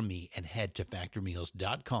 Take it from me and head to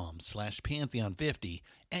factormeals.com/Pantheon50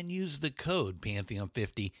 and use the code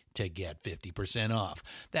Pantheon50 to get 50% off.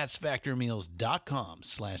 That's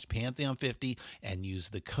factormeals.com/Pantheon50 and use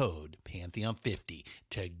the code Pantheon50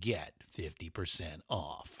 to get 50%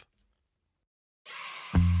 off.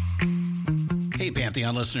 Hey,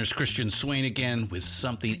 Pantheon listeners, Christian Swain again with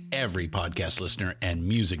something every podcast listener and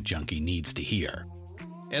music junkie needs to hear.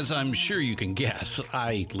 As I'm sure you can guess,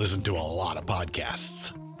 I listen to a lot of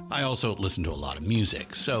podcasts. I also listen to a lot of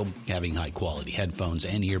music, so having high-quality headphones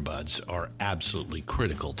and earbuds are absolutely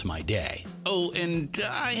critical to my day. Oh, and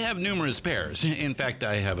I have numerous pairs. In fact,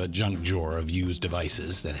 I have a junk drawer of used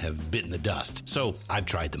devices that have bitten the dust, so I've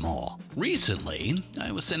tried them all. Recently,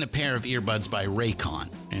 I was sent a pair of earbuds by Raycon,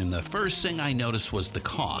 and the first thing I noticed was the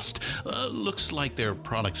cost. Looks like their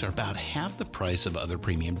products are about half the price of other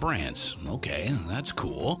premium brands. Okay, that's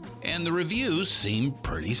cool. And the reviews seem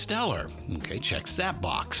pretty stellar. Okay, checks that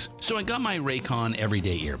box. So I got my Raycon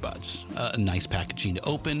everyday earbuds. A nice packaging to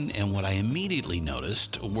open, and what I immediately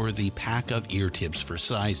noticed were the pack of ear tips for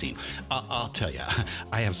sizing. I'll tell you,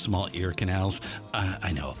 I have small ear canals.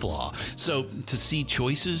 I know, a flaw. So to see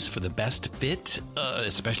choices for the best fit,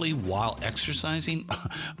 especially while exercising,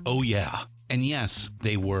 oh yeah. And yes,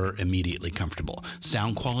 they were immediately comfortable.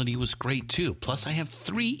 Sound quality was great too. Plus, I have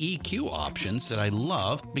 3 EQ options that I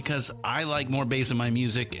love because I like more bass in my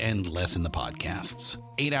music and less in the podcasts.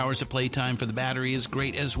 8 hours of playtime for the battery is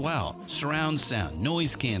great as well. Surround sound,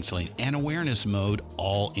 noise canceling, and awareness mode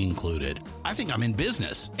all included. I think I'm in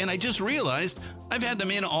business. And I just realized I've had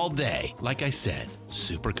them in all day. Like I said,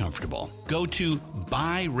 super comfortable. Go to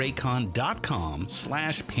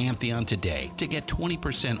buyraycon.com/Pantheon today to get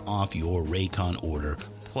 20% off your Raycon order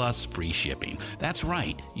plus free shipping. That's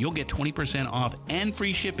right. You'll get 20% off and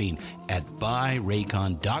free shipping at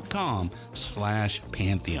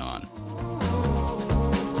buyraycon.com/Pantheon.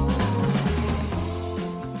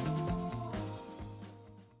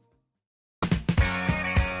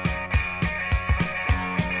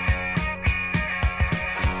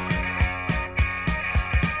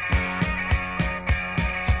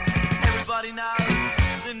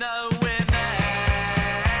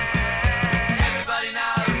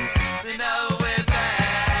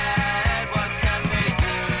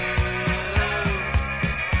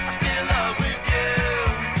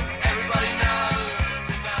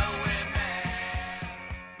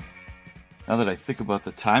 Now that I think about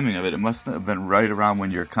the timing of it, it must have been right around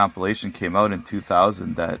when your compilation came out in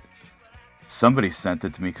 2000 that somebody sent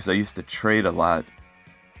it to me, because I used to trade a lot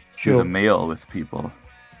through the mail with people.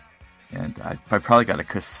 And I probably got a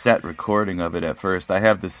cassette recording of it at first. I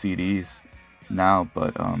have the CDs now,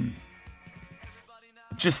 but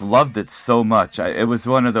just loved it so much. It was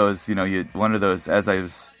one of those, as I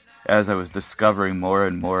was discovering more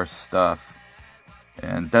and more stuff.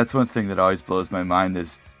 And that's one thing that always blows my mind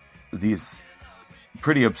is these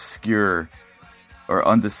pretty obscure or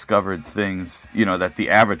undiscovered things, that the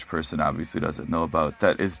average person obviously doesn't know about,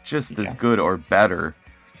 that is just as good or better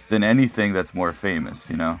than anything that's more famous,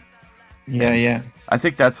 Yeah. I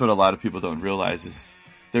think that's what a lot of people don't realize is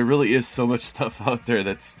there really is so much stuff out there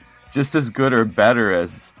that's just as good or better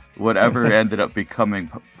as whatever ended up becoming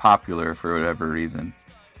popular for whatever reason.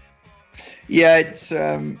 Yeah, it's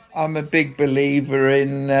I'm a big believer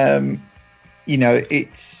in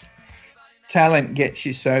it's talent gets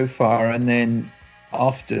you so far, and then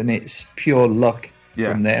often it's pure luck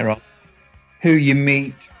from there on. Who you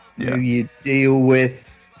meet, who you deal with,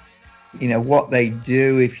 what they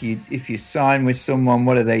do. If you sign with someone,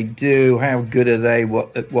 what do they do? How good are they?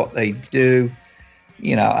 What they do?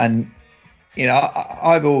 I've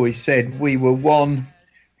always said we were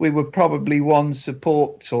probably one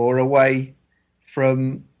support tour away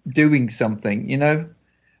from doing something,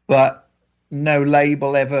 but no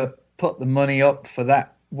label ever put the money up for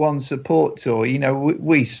that one support tour.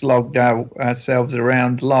 We slogged ourselves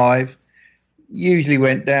around live, usually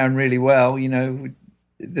went down really well.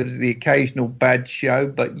 There was the occasional bad show,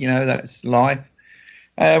 but that's life.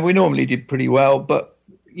 We normally did pretty well, but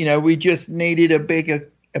we just needed a bigger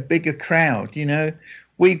crowd.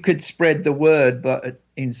 We could spread the word, but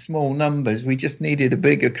in small numbers. We just needed a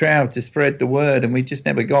bigger crowd to spread the word, and we just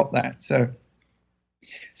never got that. So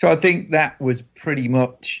I think that was pretty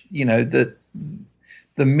much, the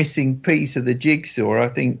the missing piece of the jigsaw. I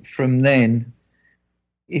think from then,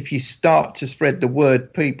 if you start to spread the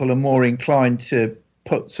word, people are more inclined to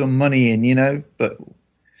put some money in, you know, but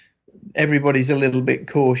everybody's a little bit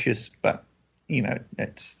cautious. But, you know,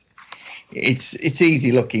 it's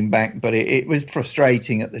easy looking back, but it was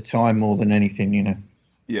frustrating at the time more than anything, you know.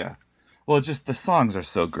 Yeah. Well, just the songs are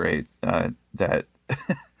so great that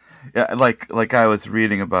yeah, like I was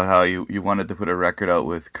reading about how you wanted to put a record out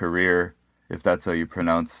with Career, if that's how you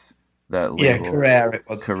pronounce that label. Yeah, Career, it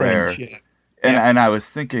was Career. French, yeah. And I was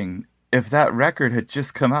thinking, if that record had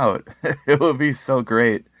just come out, it would be so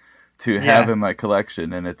great to have in my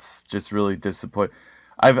collection, and it's just really disappointing.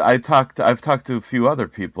 I've talked to a few other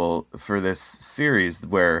people for this series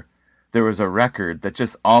where there was a record that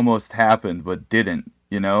just almost happened but didn't,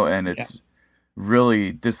 you know, and it's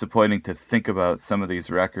really disappointing to think about some of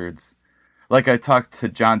these records. Like I talked to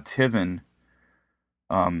John Tiven.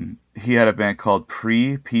 He had a band called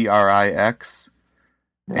Prix.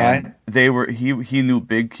 Right. And they were he knew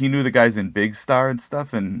the guys in Big Star and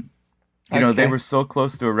stuff, and you know, they were so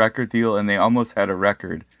close to a record deal, and they almost had a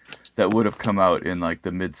record that would have come out in like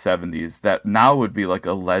the mid 70s that now would be like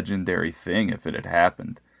a legendary thing if it had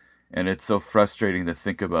happened. And it's so frustrating to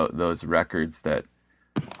think about those records that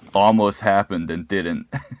almost happened and didn't,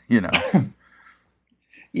 you know.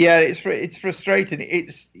 Yeah, it's frustrating.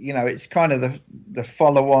 It's, you know, it's kind of the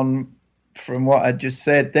follow on from what I just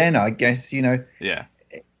said then, I guess, you know. Yeah.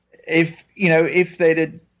 If they'd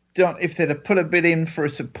have put a bid in for a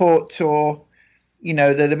support tour, you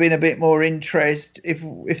know, there'd have been a bit more interest.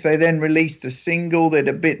 If they then released a single, there'd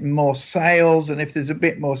a bit more sales, and if there's a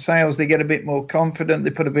bit more sales, they get a bit more confident,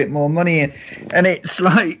 they put a bit more money in. And it's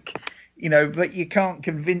like, you know, but you can't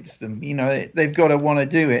convince them, you know, they've got to want to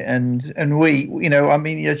do it. And we, you know, I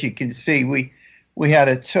mean, as you can see, we had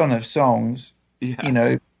a ton of songs, you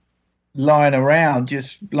know, lying around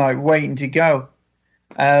just like waiting to go.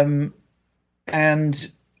 And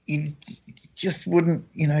you just wouldn't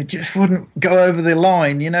go over the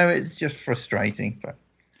line, you know. It's just frustrating. But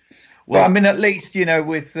I mean, at least, you know,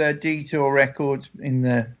 with Detour Records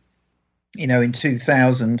in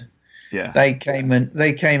 2000, they came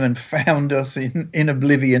and found us in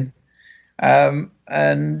oblivion,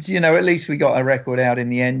 and you know, at least we got a record out in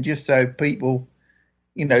the end, just so people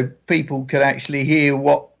could actually hear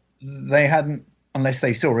what they hadn't, unless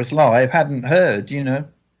they saw us live, hadn't heard, you know,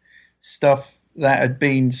 stuff that had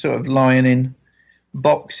been sort of lying in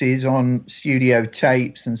boxes on studio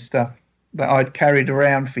tapes and stuff that I'd carried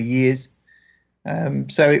around for years.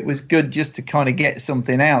 So it was good just to kind of get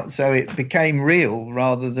something out, so it became real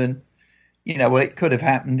rather than, you know, well, it could have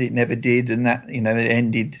happened, it never did, and that, you know, it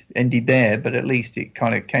ended there, but at least it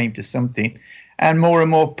kind of came to something. And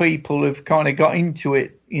more people have kind of got into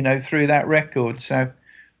it, you know, through that record. So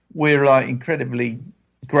we're like incredibly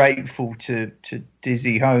grateful to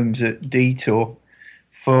Dizzy Holmes at Detour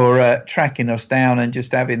for tracking us down and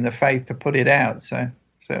just having the faith to put it out. So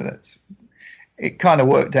that's, it kind of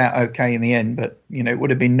worked out okay in the end, but you know, it would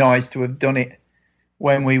have been nice to have done it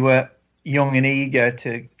when we were young and eager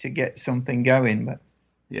to get something going. But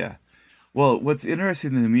yeah, well, what's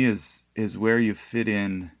interesting to me is where you fit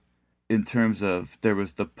in terms of, there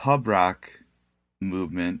was the pub rock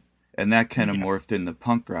movement, and that kind of morphed into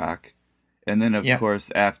punk rock. And then, of course,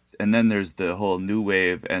 and then there's the whole new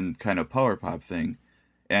wave and kind of power pop thing.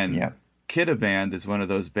 And Kidda Band is one of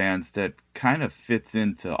those bands that kind of fits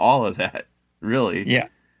into all of that, really. Yeah.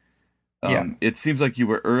 It seems like you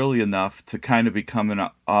were early enough to kind of be coming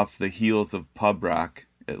off the heels of pub rock,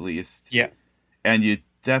 at least. Yeah. And you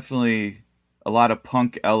definitely, a lot of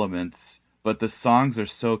punk elements, but the songs are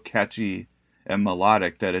so catchy and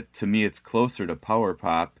melodic that to me, it's closer to power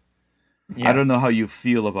pop. Yeah. I don't know how you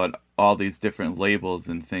feel about all these different labels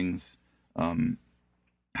and things.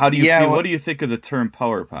 How do you feel? What do you think of the term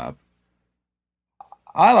power pop?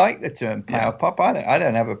 I like the term power pop. I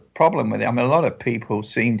don't have a problem with it. I mean, a lot of people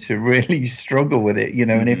seem to really struggle with it, you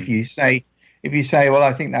know. And if you say, well,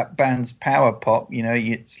 I think that band's power pop, you know,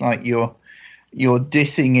 it's like you're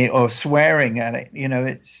dissing it or swearing at it. You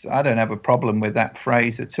know, I don't have a problem with that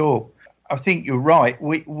phrase at all. I think you're right.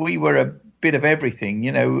 We were a bit of everything,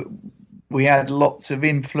 you know. We had lots of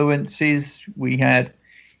influences. We had,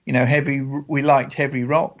 you know, we liked heavy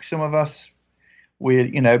rock, some of us. We're,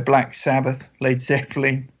 you know, Black Sabbath, Led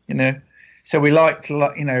Zeppelin, you know. So we liked,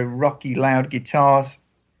 you know, rocky, loud guitars.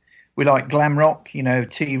 We liked glam rock, you know,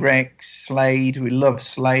 T-Rex, Slade. We loved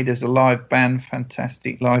Slade as a live band,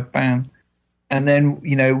 fantastic live band. And then,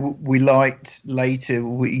 you know, we liked later,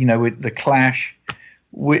 you know, with The Clash.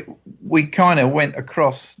 We kind of went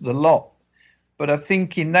across the lot. But I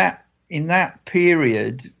think in that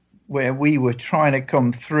period, where we were trying to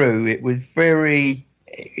come through, it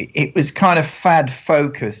was kind of fad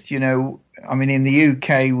focused, you know. I mean, in the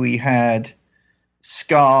UK, we had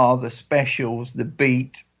Ska, the Specials, the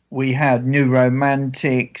Beat. We had New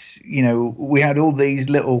Romantics. You know, we had all these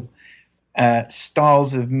little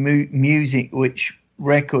styles of music, which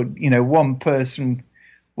record, you know, one person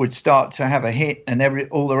would start to have a hit, and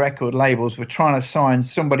all the record labels were trying to sign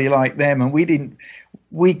somebody like them, and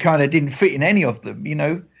we kind of didn't fit in any of them, you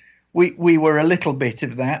know. We were a little bit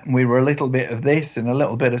of that, and we were a little bit of this, and a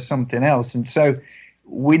little bit of something else, and so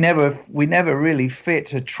we never really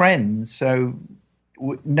fit a trend. So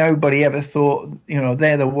nobody ever thought, you know,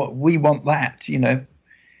 we want that, you know,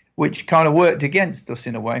 which kind of worked against us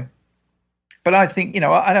in a way. But I think, you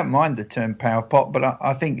know, I don't mind the term power pop, but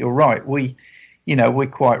I think you're right. We're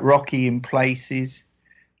quite rocky in places.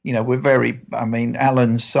 You know,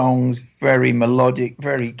 Alan's songs, very melodic,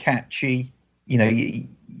 very catchy. You know, you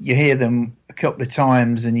hear them a couple of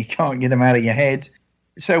times and you can't get them out of your head.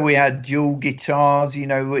 So we had dual guitars, you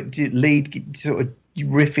know, lead sort of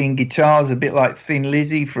riffing guitars, a bit like Thin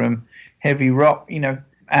Lizzy from heavy rock. You know,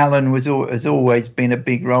 Alan has always been a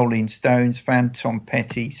big Rolling Stones fan, Tom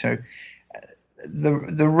Petty. So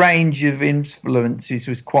the range of influences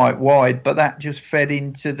was quite wide, but that just fed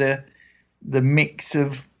into the mix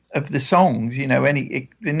of the songs. You know,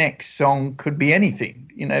 the next song could be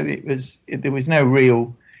anything. You know, there was no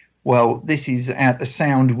real, well, this is at the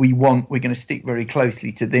sound we want. We're going to stick very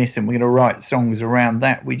closely to this, and we're going to write songs around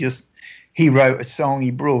that. He wrote a song, he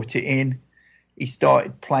brought it in, he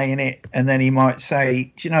started playing it, and then he might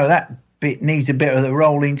say, do you know, that bit needs a bit of the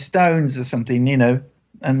Rolling Stones or something, you know,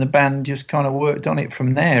 and the band just kind of worked on it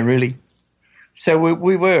from there, really. So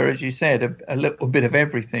we were, as you said, a little bit of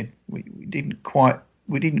everything. We didn't quite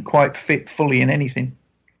fit fully in anything,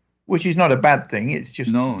 which is not a bad thing. It's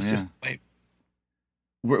just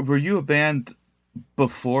Were you a band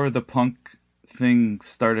before the punk thing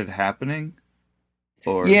started happening?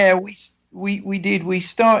 Or yeah, we did. We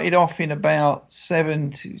started off in about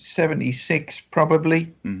 76, probably.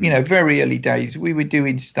 Mm-hmm. You know, very early days. We were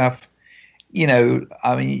doing stuff. You know,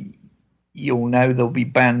 I mean, you'll know there'll be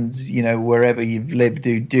bands, you know, wherever you've lived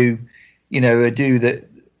who do that.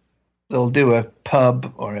 They'll do a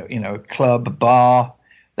pub or, you know, a club, a bar.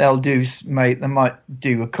 They might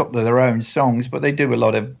do a couple of their own songs, but they do a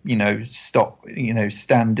lot of, you know,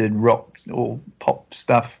 standard rock or pop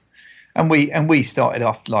stuff. And we started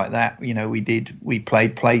off like that. You know, we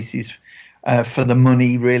played places for the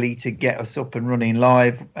money, really, to get us up and running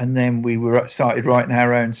live, and then we started writing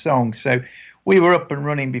our own songs. So we were up and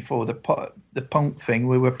running before the punk thing.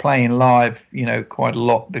 We were playing live, you know, quite a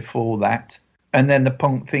lot before that, and then the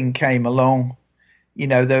punk thing came along. You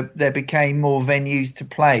know, there became more venues to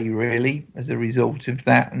play, really, as a result of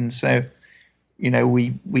that, and so, you know,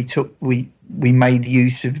 we made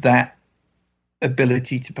use of that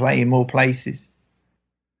ability to play in more places.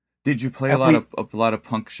 Did you play a lot of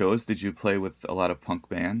punk shows? Did you play with a lot of punk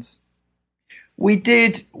bands? We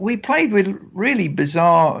did. We played with really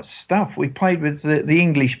bizarre stuff. We played with the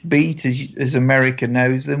English Beat, as America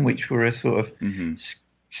knows them, which were a sort of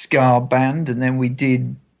ska band, and then we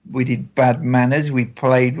did Bad Manners. We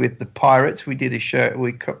played with the Pirates. We did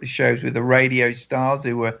a couple of shows with the Radio Stars,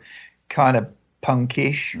 who were kind of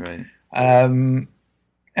punkish. Right.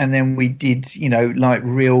 And then we did, you know, like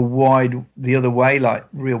real wide the other way, like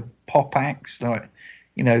real pop acts, like,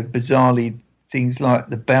 you know, bizarrely things like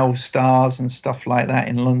the Bell Stars and stuff like that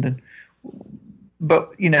in London.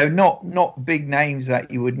 But, you know, not big names that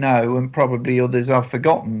you would know, and probably others I've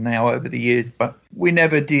forgotten now over the years. But we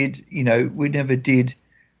never did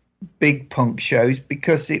big punk shows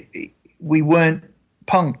because we weren't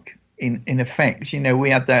punk in effect. You know, we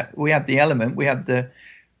had the element,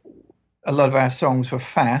 a lot of our songs were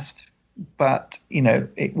fast, but, you know,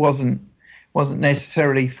 it wasn't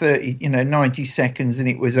necessarily 90 seconds and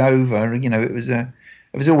it was over. You know, it was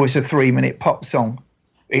always a 3-minute pop song.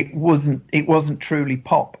 It wasn't truly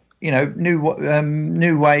pop. You know,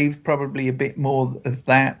 new wave, probably a bit more of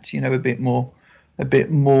that. You know, a bit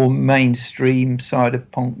more mainstream side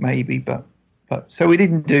of punk maybe, but so we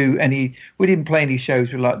didn't play any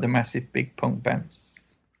shows with like the massive big punk bands.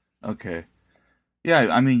 Okay. Yeah,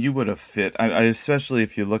 I mean, you would have fit. I especially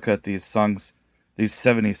if you look at these songs, these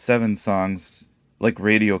 77 songs, like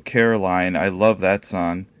Radio Caroline. I love that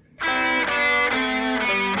song.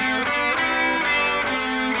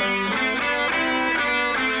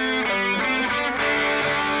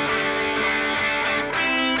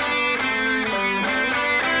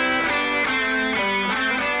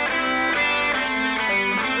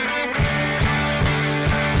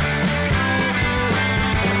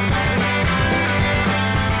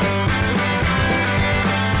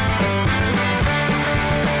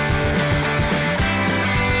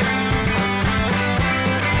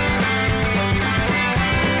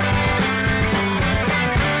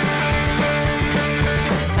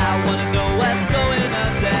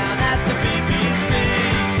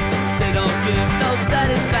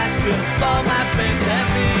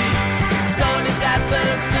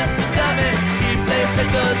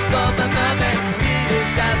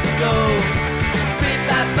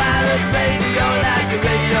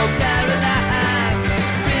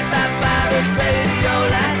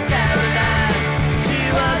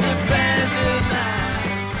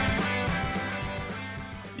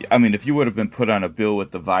 I mean, if you would have been put on a bill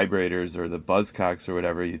with the Vibrators or the Buzzcocks or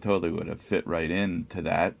whatever, you totally would have fit right into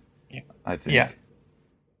that. Yeah. I think. Yeah.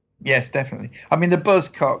 Yes, definitely. I mean, the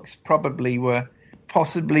Buzzcocks probably were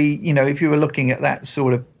possibly, if you were looking at that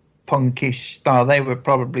sort of punkish style, they were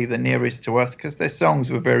probably the nearest to us because their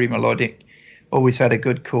songs were very melodic, always had a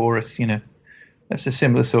good chorus, That's a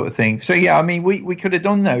similar sort of thing. So, yeah, I mean, we could have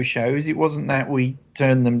done those shows. It wasn't that we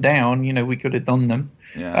turned them down, we could have done them.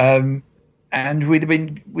 Yeah. And we'd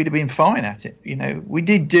have been fine at it.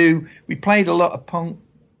 We played a lot of punk,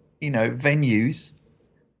 venues,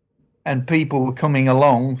 and people were coming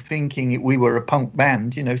along thinking we were a punk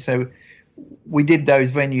band, so we did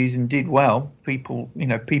those venues and did well. People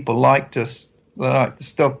liked us, they liked the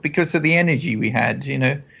stuff because of the energy we had,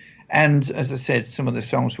 and as I said, some of the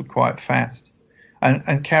songs were quite fast.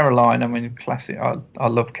 And Caroline, I mean, classic. I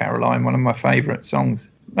love Caroline, one of my favourite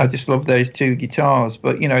songs. I just love those two guitars.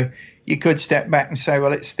 But, you could step back and say,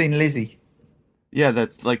 well, it's Thin Lizzy. Yeah,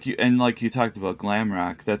 that's like you talked about glam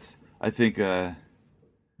rock. That's, I think,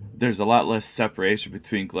 there's a lot less separation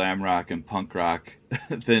between glam rock and punk rock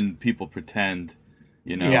than people pretend,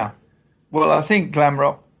 Yeah. Well, I think glam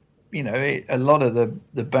rock, a lot of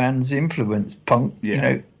the bands influenced punk,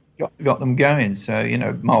 got them going. So,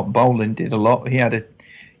 Mark Bolan did a lot. He had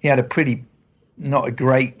a pretty, not a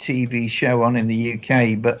great TV show on in the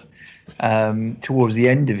UK, but towards the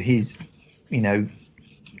end of his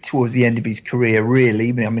career, really.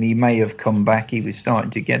 I mean, he may have come back. He was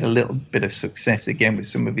starting to get a little bit of success again with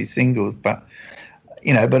some of his singles, but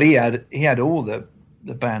but he had all the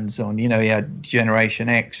bands on. He had Generation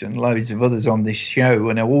X and loads of others on this show,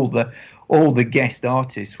 and all the guest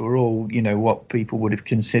artists were all what people would have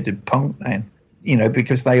considered punk then.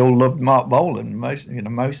 Because they all loved Mark Bolan. Most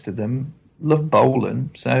of them loved Bolan,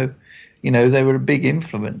 so they were a big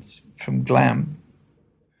influence from glam.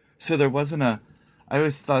 So there wasn't I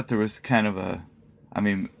always thought there was kind of I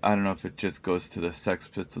don't know if it just goes to the Sex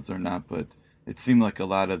Pistols or not, but it seemed like a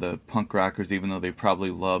lot of the punk rockers, even though they probably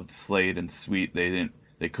loved Slade and Sweet,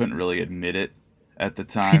 they couldn't really admit it at the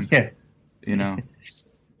time. Yeah.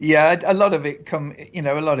 Yeah, a lot of it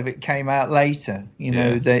came out later.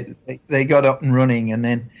 They got up and running, and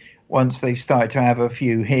then once they started to have a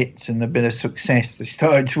few hits and a bit of success, they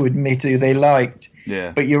started to admit who they liked.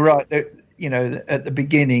 Yeah. But you're right. At the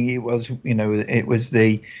beginning, it was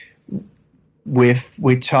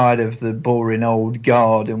we're tired of the boring old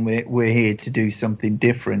guard, and we're here to do something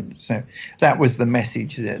different. So that was the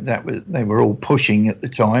message that they were all pushing at the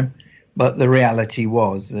time. But the reality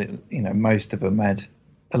was that most of them had,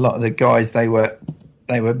 a lot of the guys they were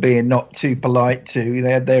being not too polite to.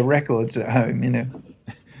 They had their records at home.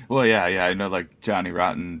 Well, yeah, I know. Like Johnny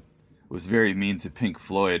Rotten was very mean to Pink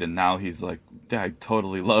Floyd, and now he's like, I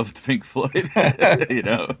totally loved Pink Floyd.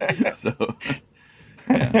 So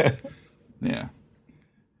yeah.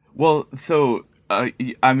 Well, so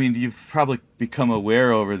you've probably become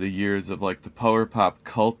aware over the years of like the power pop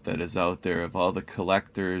cult that is out there, of all the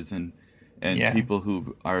collectors and people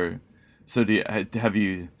who are. So have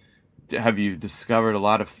you discovered a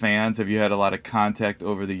lot of fans? Have you had a lot of contact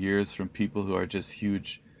over the years from people who are just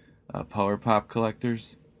huge power pop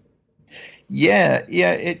collectors? Yeah.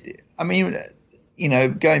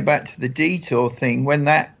 Going back to the Detour thing, when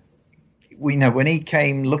he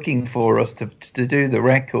came looking for us to do the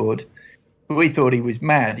record, we thought he was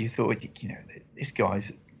mad. You thought, this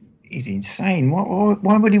he's insane.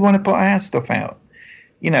 Why would he want to put our stuff out?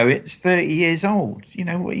 It's 30 years old.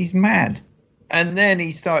 He's mad. And then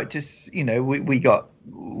he started to, we got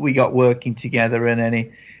working together, and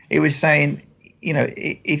then he was saying,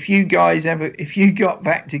 if you got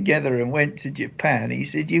back together and went to Japan, he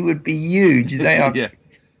said, you would be huge. They are. Yeah.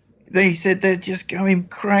 They said they're just going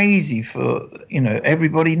crazy for,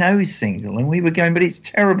 Everybody Knows single. And we were going, but it's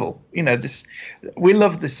terrible. We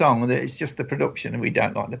love the song, that it's just the production, and we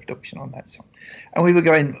don't like the production on that song. And we were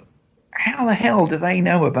going, how the hell do they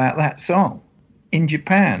know about that song in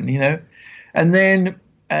Japan, And then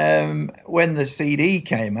when the CD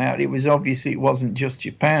came out, it was obviously, it wasn't just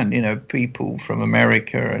Japan. People from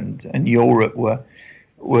America and Europe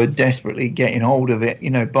were desperately getting hold of it,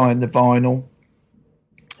 buying the vinyl.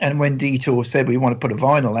 And when Detour said we want to put a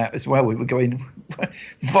vinyl out as well, we were going,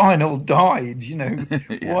 vinyl died,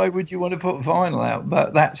 Yeah. Why would you want to put vinyl out?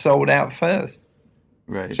 But that sold out first.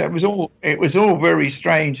 Right. So it was all very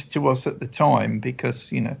strange to us at the time,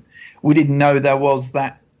 because, we didn't know there was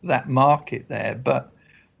that market there, but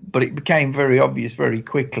it became very obvious very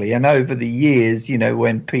quickly. And over the years,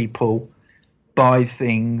 when people buy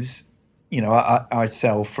things, I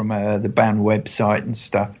sell from the band website and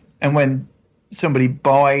stuff. And when somebody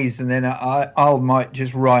buys, and then I might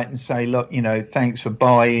just write and say, look, thanks for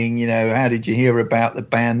buying. How did you hear about the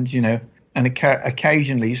band? And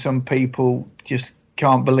occasionally some people just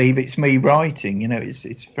can't believe it's me writing.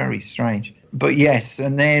 It's very strange. But yes,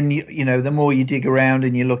 and then the more you dig around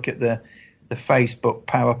and you look at the Facebook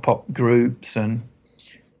power pop groups and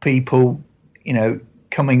people,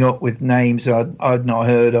 coming up with names I'd not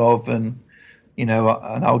heard of, and and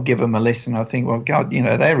I'll give them a listen. I think, well, God,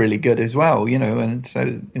 they're really good as well, and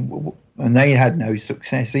so, and they had no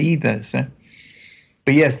success either. So,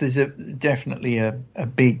 but yes, there's definitely a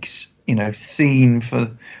big, scene, for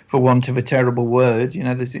want of a terrible word.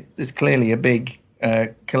 There's clearly a big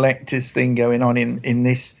collectors thing going on in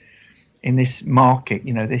this market,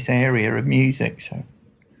 this area of music. So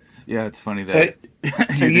yeah, it's funny that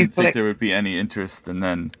so you didn't think there would be any interest, and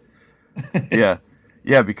then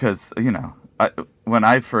yeah, because when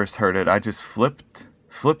I first heard it, I just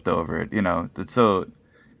flipped over it. So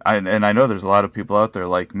I know there's a lot of people out there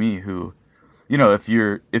like me who, if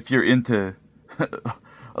you're into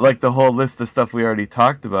like the whole list of stuff we already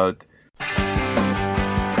talked about.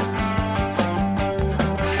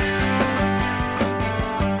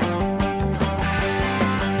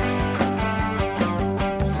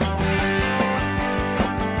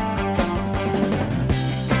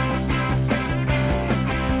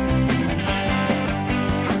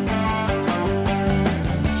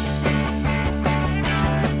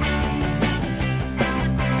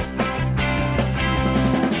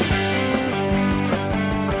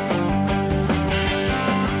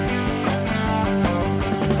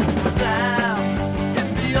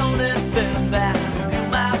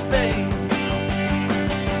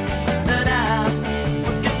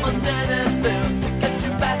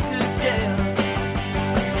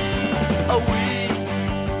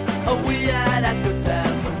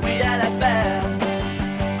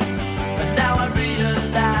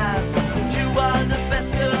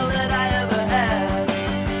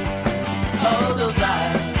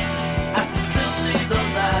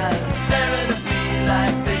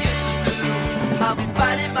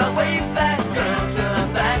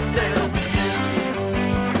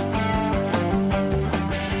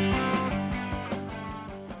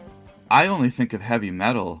 I only think of heavy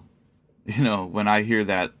metal, when I hear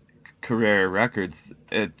that Carrera Records,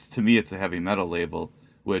 to me it's a heavy metal label,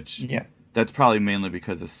 which that's probably mainly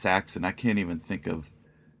because of Saxon. I can't even think of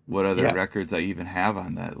what other records I even have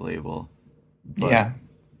on that label. But,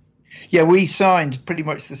 yeah, we signed pretty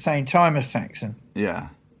much the same time as Saxon. Yeah.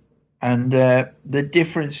 And the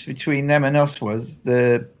difference between them and us was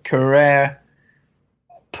the Carrera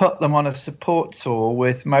put them on a support tour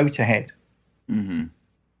with Motorhead. Mm-hmm.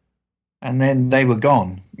 And then they were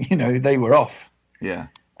gone, they were off. Yeah.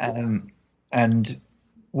 And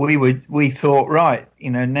we thought, right,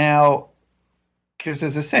 now, because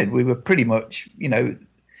as I said, we were pretty much,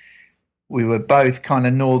 we were both kind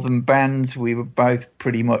of northern bands. We were both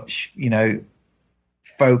pretty much,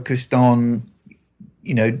 focused on,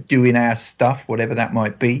 doing our stuff, whatever that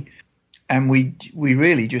might be. And we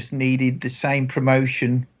really just needed the same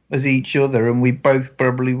promotion as each other. And we both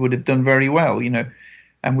probably would have done very well,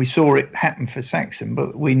 And we saw it happen for Saxon,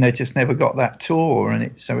 but we just never got that tour,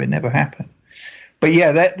 so it never happened. But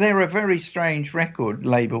yeah, they're a very strange record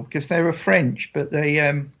label because they were French, but they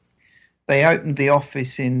opened the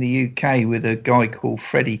office in the UK with a guy called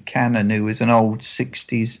Freddie Cannon, who was an old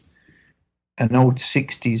 60s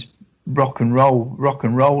rock and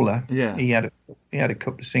roller. Yeah, he had a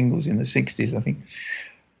couple of singles in the 60s, I think.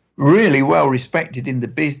 Really well respected in the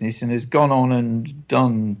business, and has gone on and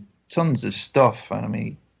done tons of stuff. I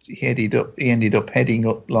mean, he ended up heading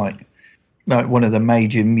up like one of the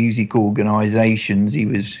major music organizations. He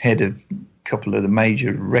was head of a couple of the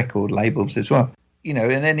major record labels as well.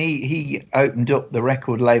 And then he opened up the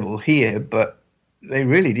record label here, but they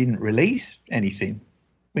really didn't release anything,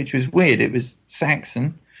 which was weird. It was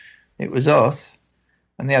Saxon, it was us,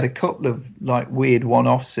 and they had a couple of like weird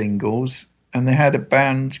one-off singles, and they had a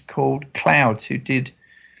band called Clouds who did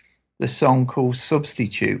the song called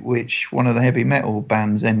Substitute, which one of the heavy metal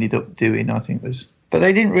bands ended up doing, I think was. But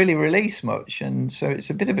they didn't really release much, and so it's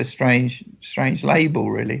a bit of a strange label,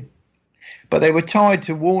 really. But they were tied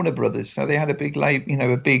to Warner Brothers, so they had a big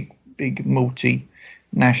label, a big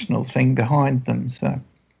multinational thing behind them. So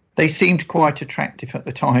they seemed quite attractive at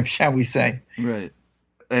the time, shall we say? Right.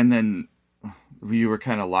 And then you were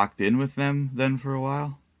kind of locked in with them then for a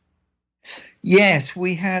while. Yes,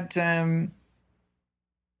 we had.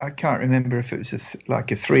 I can't remember if it was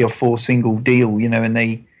like a 3 or 4 single deal, and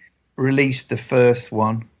they released the first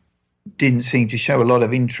one. Didn't seem to show a lot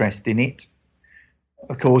of interest in it.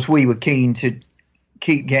 Of course, we were keen to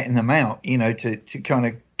keep getting them out, you know, to kind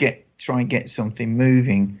of try and get something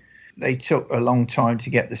moving. They took a long time to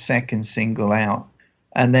get the second single out.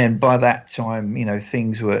 And then by that time, you know,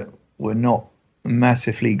 things were not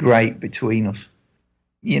massively great between us.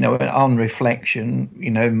 You know, on reflection,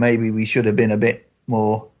 you know, maybe we should have been a bit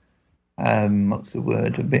more, a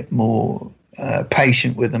bit more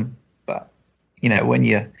patient with them. But, you know, when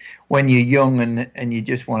you're young and you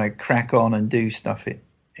just want to crack on and do stuff,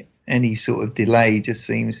 any sort of delay just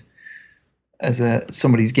seems as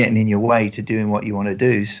somebody's getting in your way to doing what you want to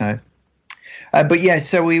do. So, but yeah,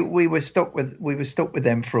 so we were stuck with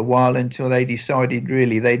them for a while until they decided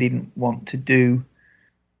really they didn't want to do.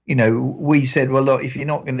 You know, we said, well, look, if you're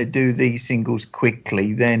not going to do these singles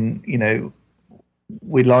quickly, then, you know,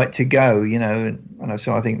 we'd like to go, you know. And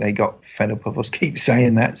so I think they got fed up of us keep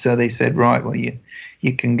saying that. So they said, right, well, you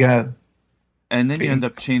can go. And then you end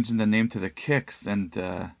up changing the name to the Kicks. And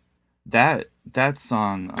that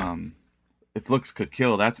song, If Looks Could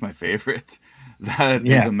Kill, that's my favorite. That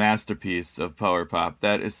is a masterpiece of power pop.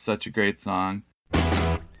 That is such a great song.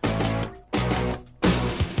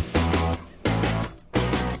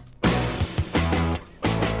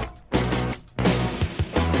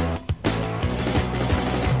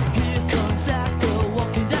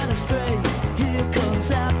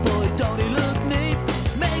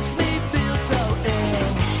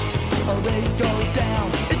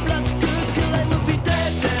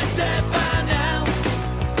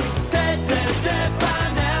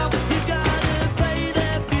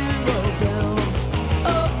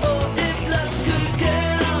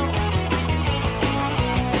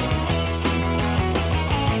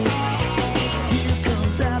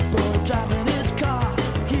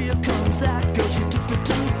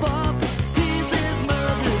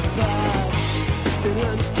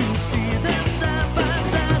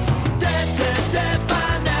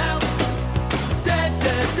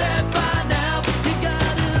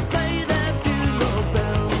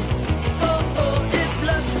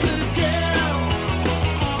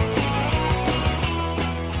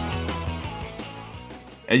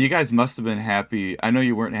 And you guys must have been happy. I know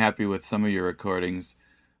you weren't happy with some of your recordings,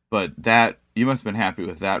 but you must have been happy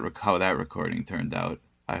with how that recording turned out,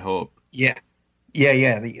 I hope. Yeah.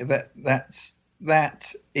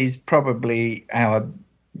 That is probably our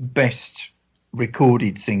best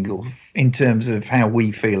recorded single in terms of how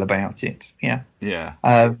we feel about it. Yeah. Yeah.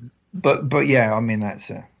 But yeah, I mean that's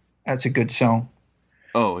a good song.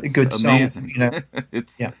 Oh, it's a good amazing. Song, you know.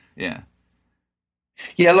 It's yeah.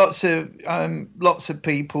 Yeah, lots of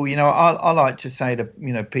people. You know, I like to say to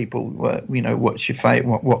people, you know, what's your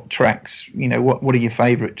favorite? What tracks? You know, what are your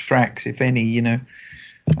favorite tracks, if any? You know,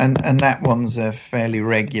 and that one's a fairly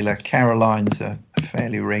regular. Caroline's a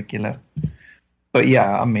fairly regular. But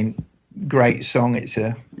yeah, I mean, great song. It's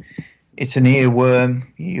an earworm.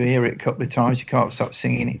 You hear it a couple of times, you can't stop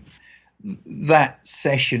singing it. That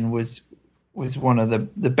session was one of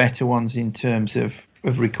the better ones in terms of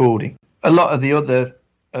recording. A lot of the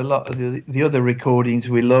other recordings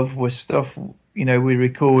we love were stuff, you know, we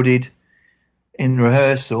recorded in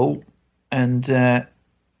rehearsal, and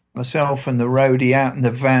myself and the roadie out in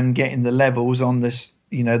the van getting the levels on this,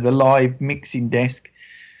 you know, the live mixing desk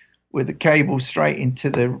with the cable straight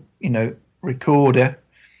into the, you know, recorder,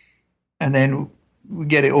 and then we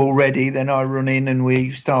get it all ready. Then I run in and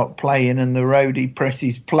we start playing, and the roadie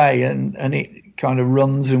presses play, and it kind of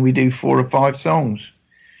runs, and we do 4 or 5 songs.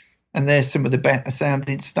 And there's some of the better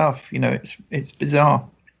sounding stuff. You know, it's bizarre.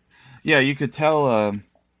 Yeah, you could tell.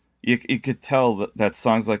 You could tell that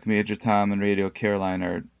songs like Major Tom and Radio Caroline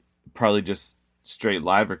are probably just straight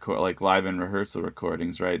live live in rehearsal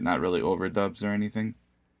recordings, right? Not really overdubs or anything.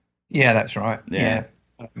 Yeah, that's right. Yeah.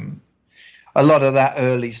 A lot of that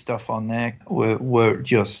early stuff on there were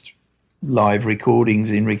just live recordings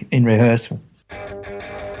in rehearsal.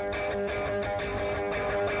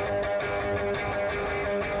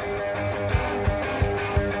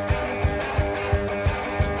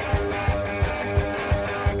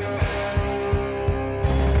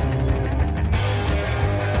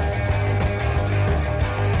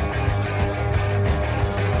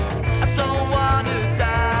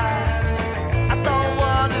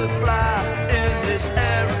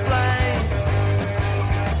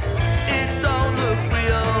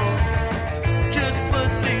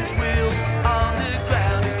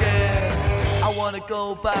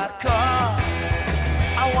 Go by car,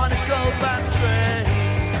 I wanna go by train,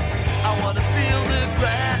 I wanna feel the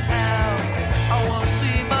ground, I wanna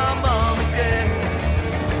see my mom again.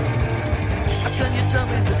 How can you tell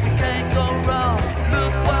me that we can't go wrong?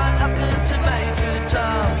 Look what happened to Major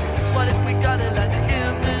Tom. What if we got it like the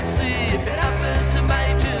embassy? If it happened to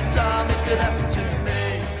Major Tom, it could happen to me.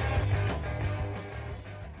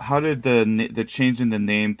 how did the change in the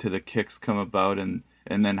name to the Kicks come about, and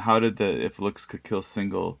then how did the If Looks Could Kill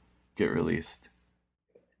single get released?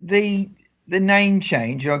 The name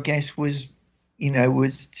change, I guess, was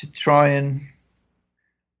to try and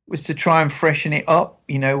freshen it up.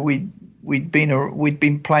 We'd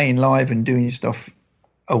been playing live and doing stuff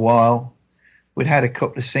a while. We'd had a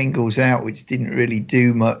couple of singles out which didn't really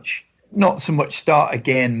do much. Not so much start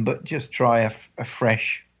again, but just try a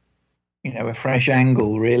fresh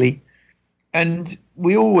angle, really. And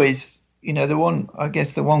we always,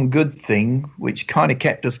 the one good thing which kind of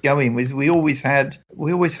kept us going was we always had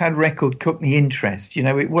record company interest.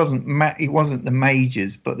 It wasn't the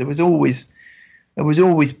majors, but there was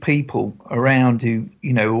always people around who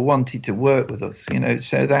wanted to work with us.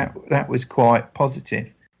 So that was quite positive.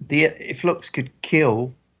 If Looks Could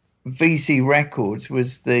Kill, VC Records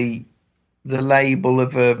was the label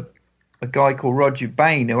of a guy called Roger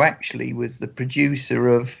Bain, who actually was the producer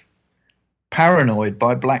of Paranoid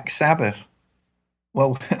by Black Sabbath.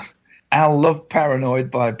 Well, Al loved Paranoid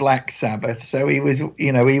by Black Sabbath, so he was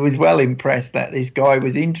well impressed that this guy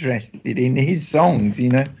was interested in his songs,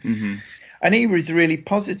 Mm-hmm. And he was really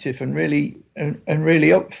positive and really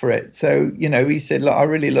up for it. So, he said, look, I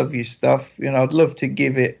really love your stuff. I'd love to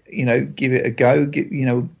give it a go,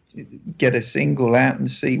 get a single out and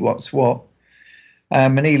see what's what.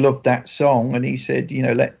 And he loved that song, and he said,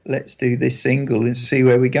 let's do this single and see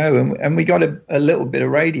where we go. And we got a little bit of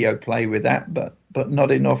radio play with that, but not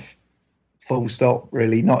enough, full stop,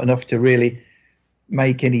 really, not enough to really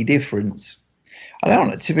make any difference. I don't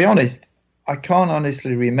know, to be honest, I can't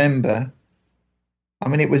honestly remember. I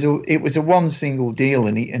mean, it was a one single deal,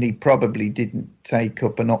 and he probably didn't take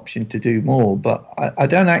up an option to do more. But I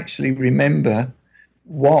don't actually remember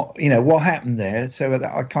what happened there. So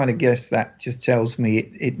I kind of guess that just tells me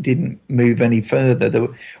it didn't move any further.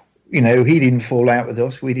 He didn't fall out with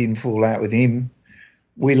us. We didn't fall out with him.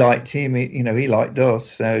 We liked him. He liked us.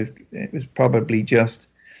 So it was probably just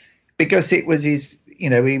because it was his.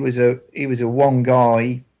 He was a one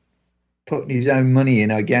guy putting his own money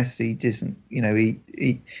in. I guess he doesn't.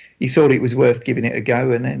 He thought it was worth giving it a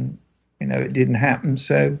go, and then it didn't happen.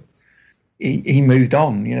 So he moved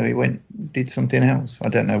on. He did something else. I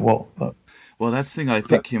don't know what. But well, that thing I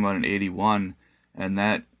think came out in '81,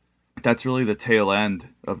 and that's really the tail end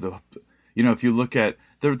of the. If you look at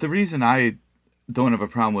the reason I don't have a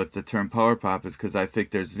problem with the term power pop is because I think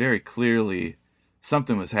there's very clearly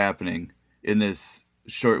something was happening in this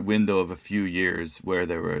short window of a few years where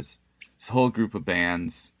there was this whole group of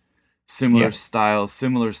bands, similar style,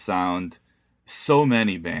 similar sound, so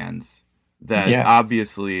many bands that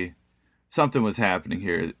obviously something was happening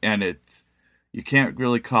here. And you can't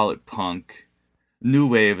really call it punk. New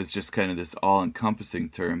wave is just kind of this all-encompassing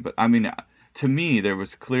term. But I mean, to me, there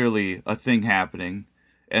was clearly a thing happening,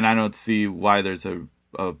 and I don't see why there's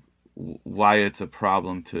why it's a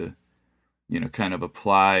problem to, kind of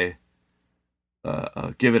apply,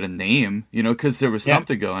 give it a name, because there was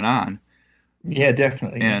something going on. Yeah,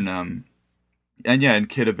 definitely. And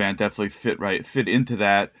Kid A Band definitely fit into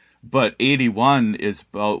that. But 81 is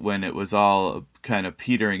about when it was all kind of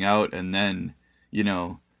petering out, and then,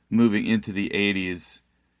 moving into the 80s,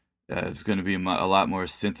 it's going to be a lot more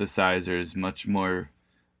synthesizers, much more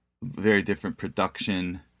very different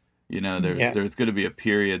production. There's going to be a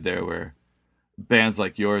period there where bands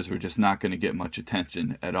like yours were just not going to get much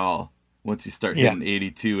attention at all once you start hitting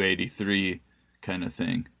 82, 83 kind of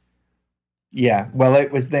thing. Yeah, well,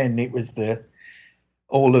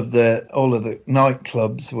 all of the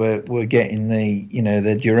nightclubs were getting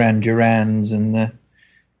the Duran Durans, and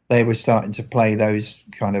they were starting to play those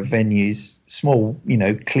kind of venues, small,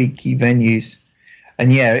 cliquey venues.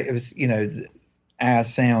 And it was, our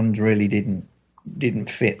sound really didn't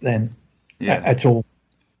fit then at all.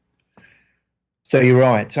 So you're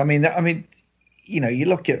right. I mean, you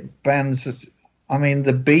look at bands,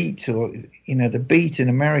 the Beat, or, the Beat in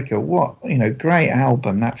America, what, great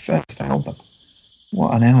album, that first album.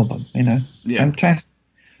 What an album, fantastic.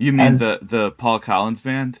 You mean the Paul Collins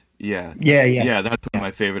Band? Yeah. Yeah, that's one of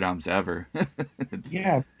my favorite albums ever.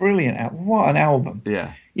 Yeah, brilliant album. What an album.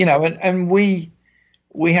 Yeah. And we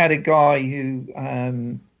had a guy who,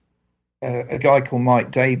 a guy called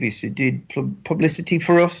Mike Davis, who did publicity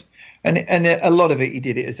for us. And a lot of it, he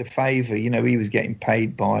did it as a favor. He was getting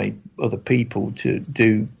paid by other people to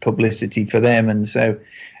do publicity for them. And so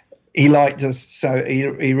he liked us. So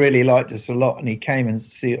he really liked us a lot. And he came and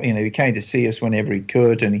he came to see us whenever he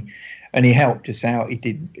could. And he helped us out. He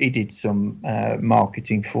did some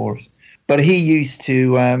marketing for us. But he used to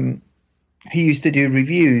do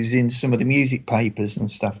reviews in some of the music papers and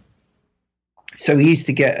stuff. So he used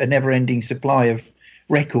to get a never-ending supply of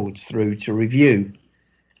records through to review.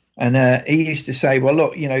 And he used to say, well,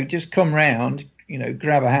 look, just come round,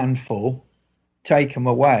 grab a handful, take them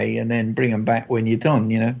away, and then bring them back when you're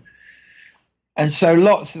done, And so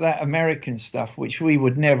lots of that American stuff, which we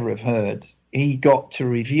would never have heard, he got to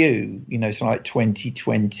review, so like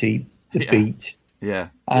 2020, The Beat. Yeah.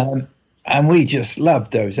 And we just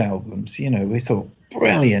loved those albums, we thought,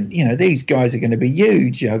 brilliant, these guys are going to be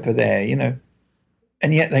huge over there,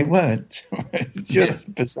 and yet they weren't. It's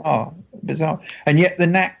just bizarre. And yet the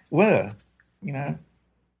Knack were,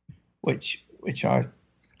 which I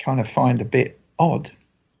kind of find a bit odd.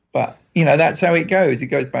 But, that's how it goes. It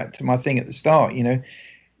goes back to my thing at the start,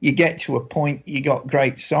 you get to a point, you got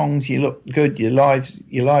great songs, you look good, your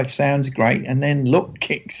life sounds great, and then look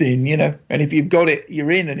kicks in, and if you've got it, you're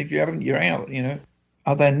in, and if you haven't, you're out,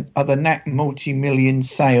 Are the Knack multi-million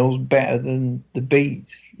sales better than The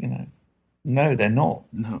Beat, No, they're not.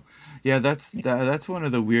 No. Yeah, that's one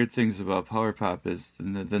of the weird things about power pop is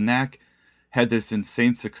the Knack had this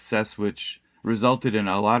insane success, which resulted in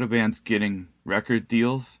a lot of bands getting record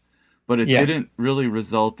deals, but it didn't really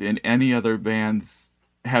result in any other bands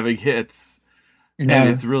having hits. No. And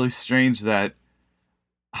it's really strange that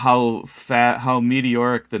how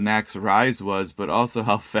meteoric the Knack's rise was, but also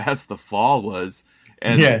how fast the fall was.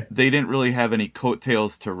 And they didn't really have any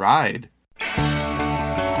coattails to ride.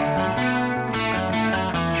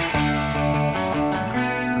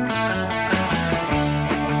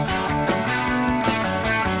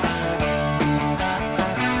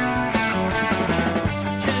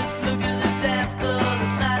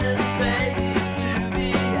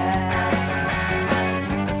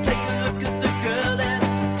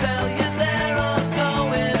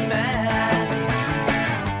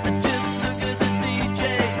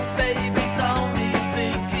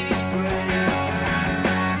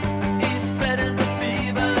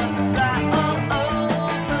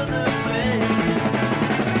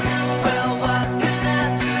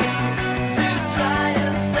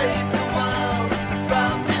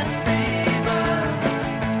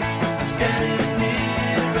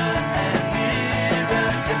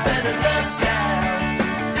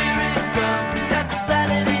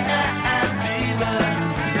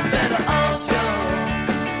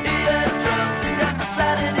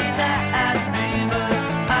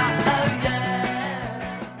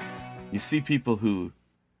 See people who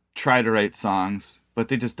try to write songs, but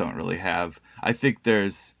they just don't really have. I think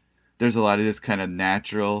there's a lot of this kind of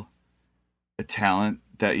natural talent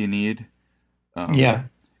that you need.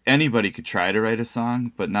 Anybody could try to write a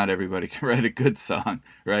song, but not everybody can write a good song,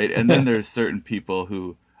 right? And then there's certain people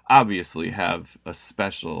who obviously have a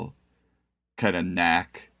special kind of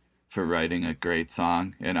knack for writing a great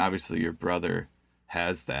song, and obviously your brother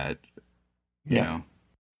has that, you know.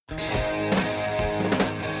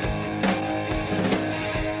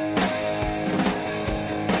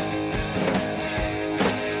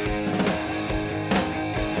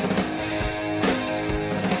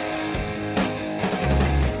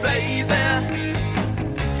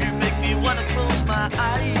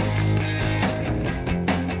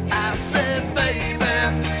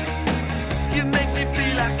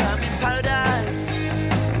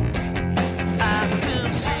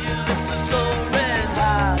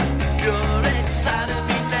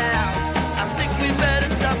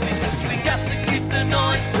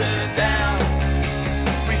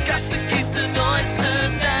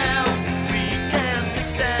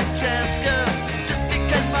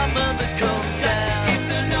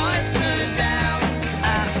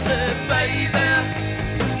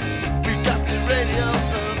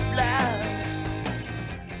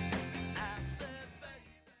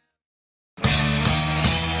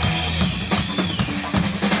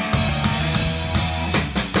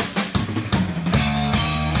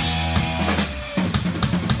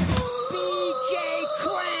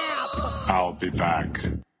 I'll be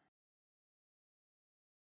back.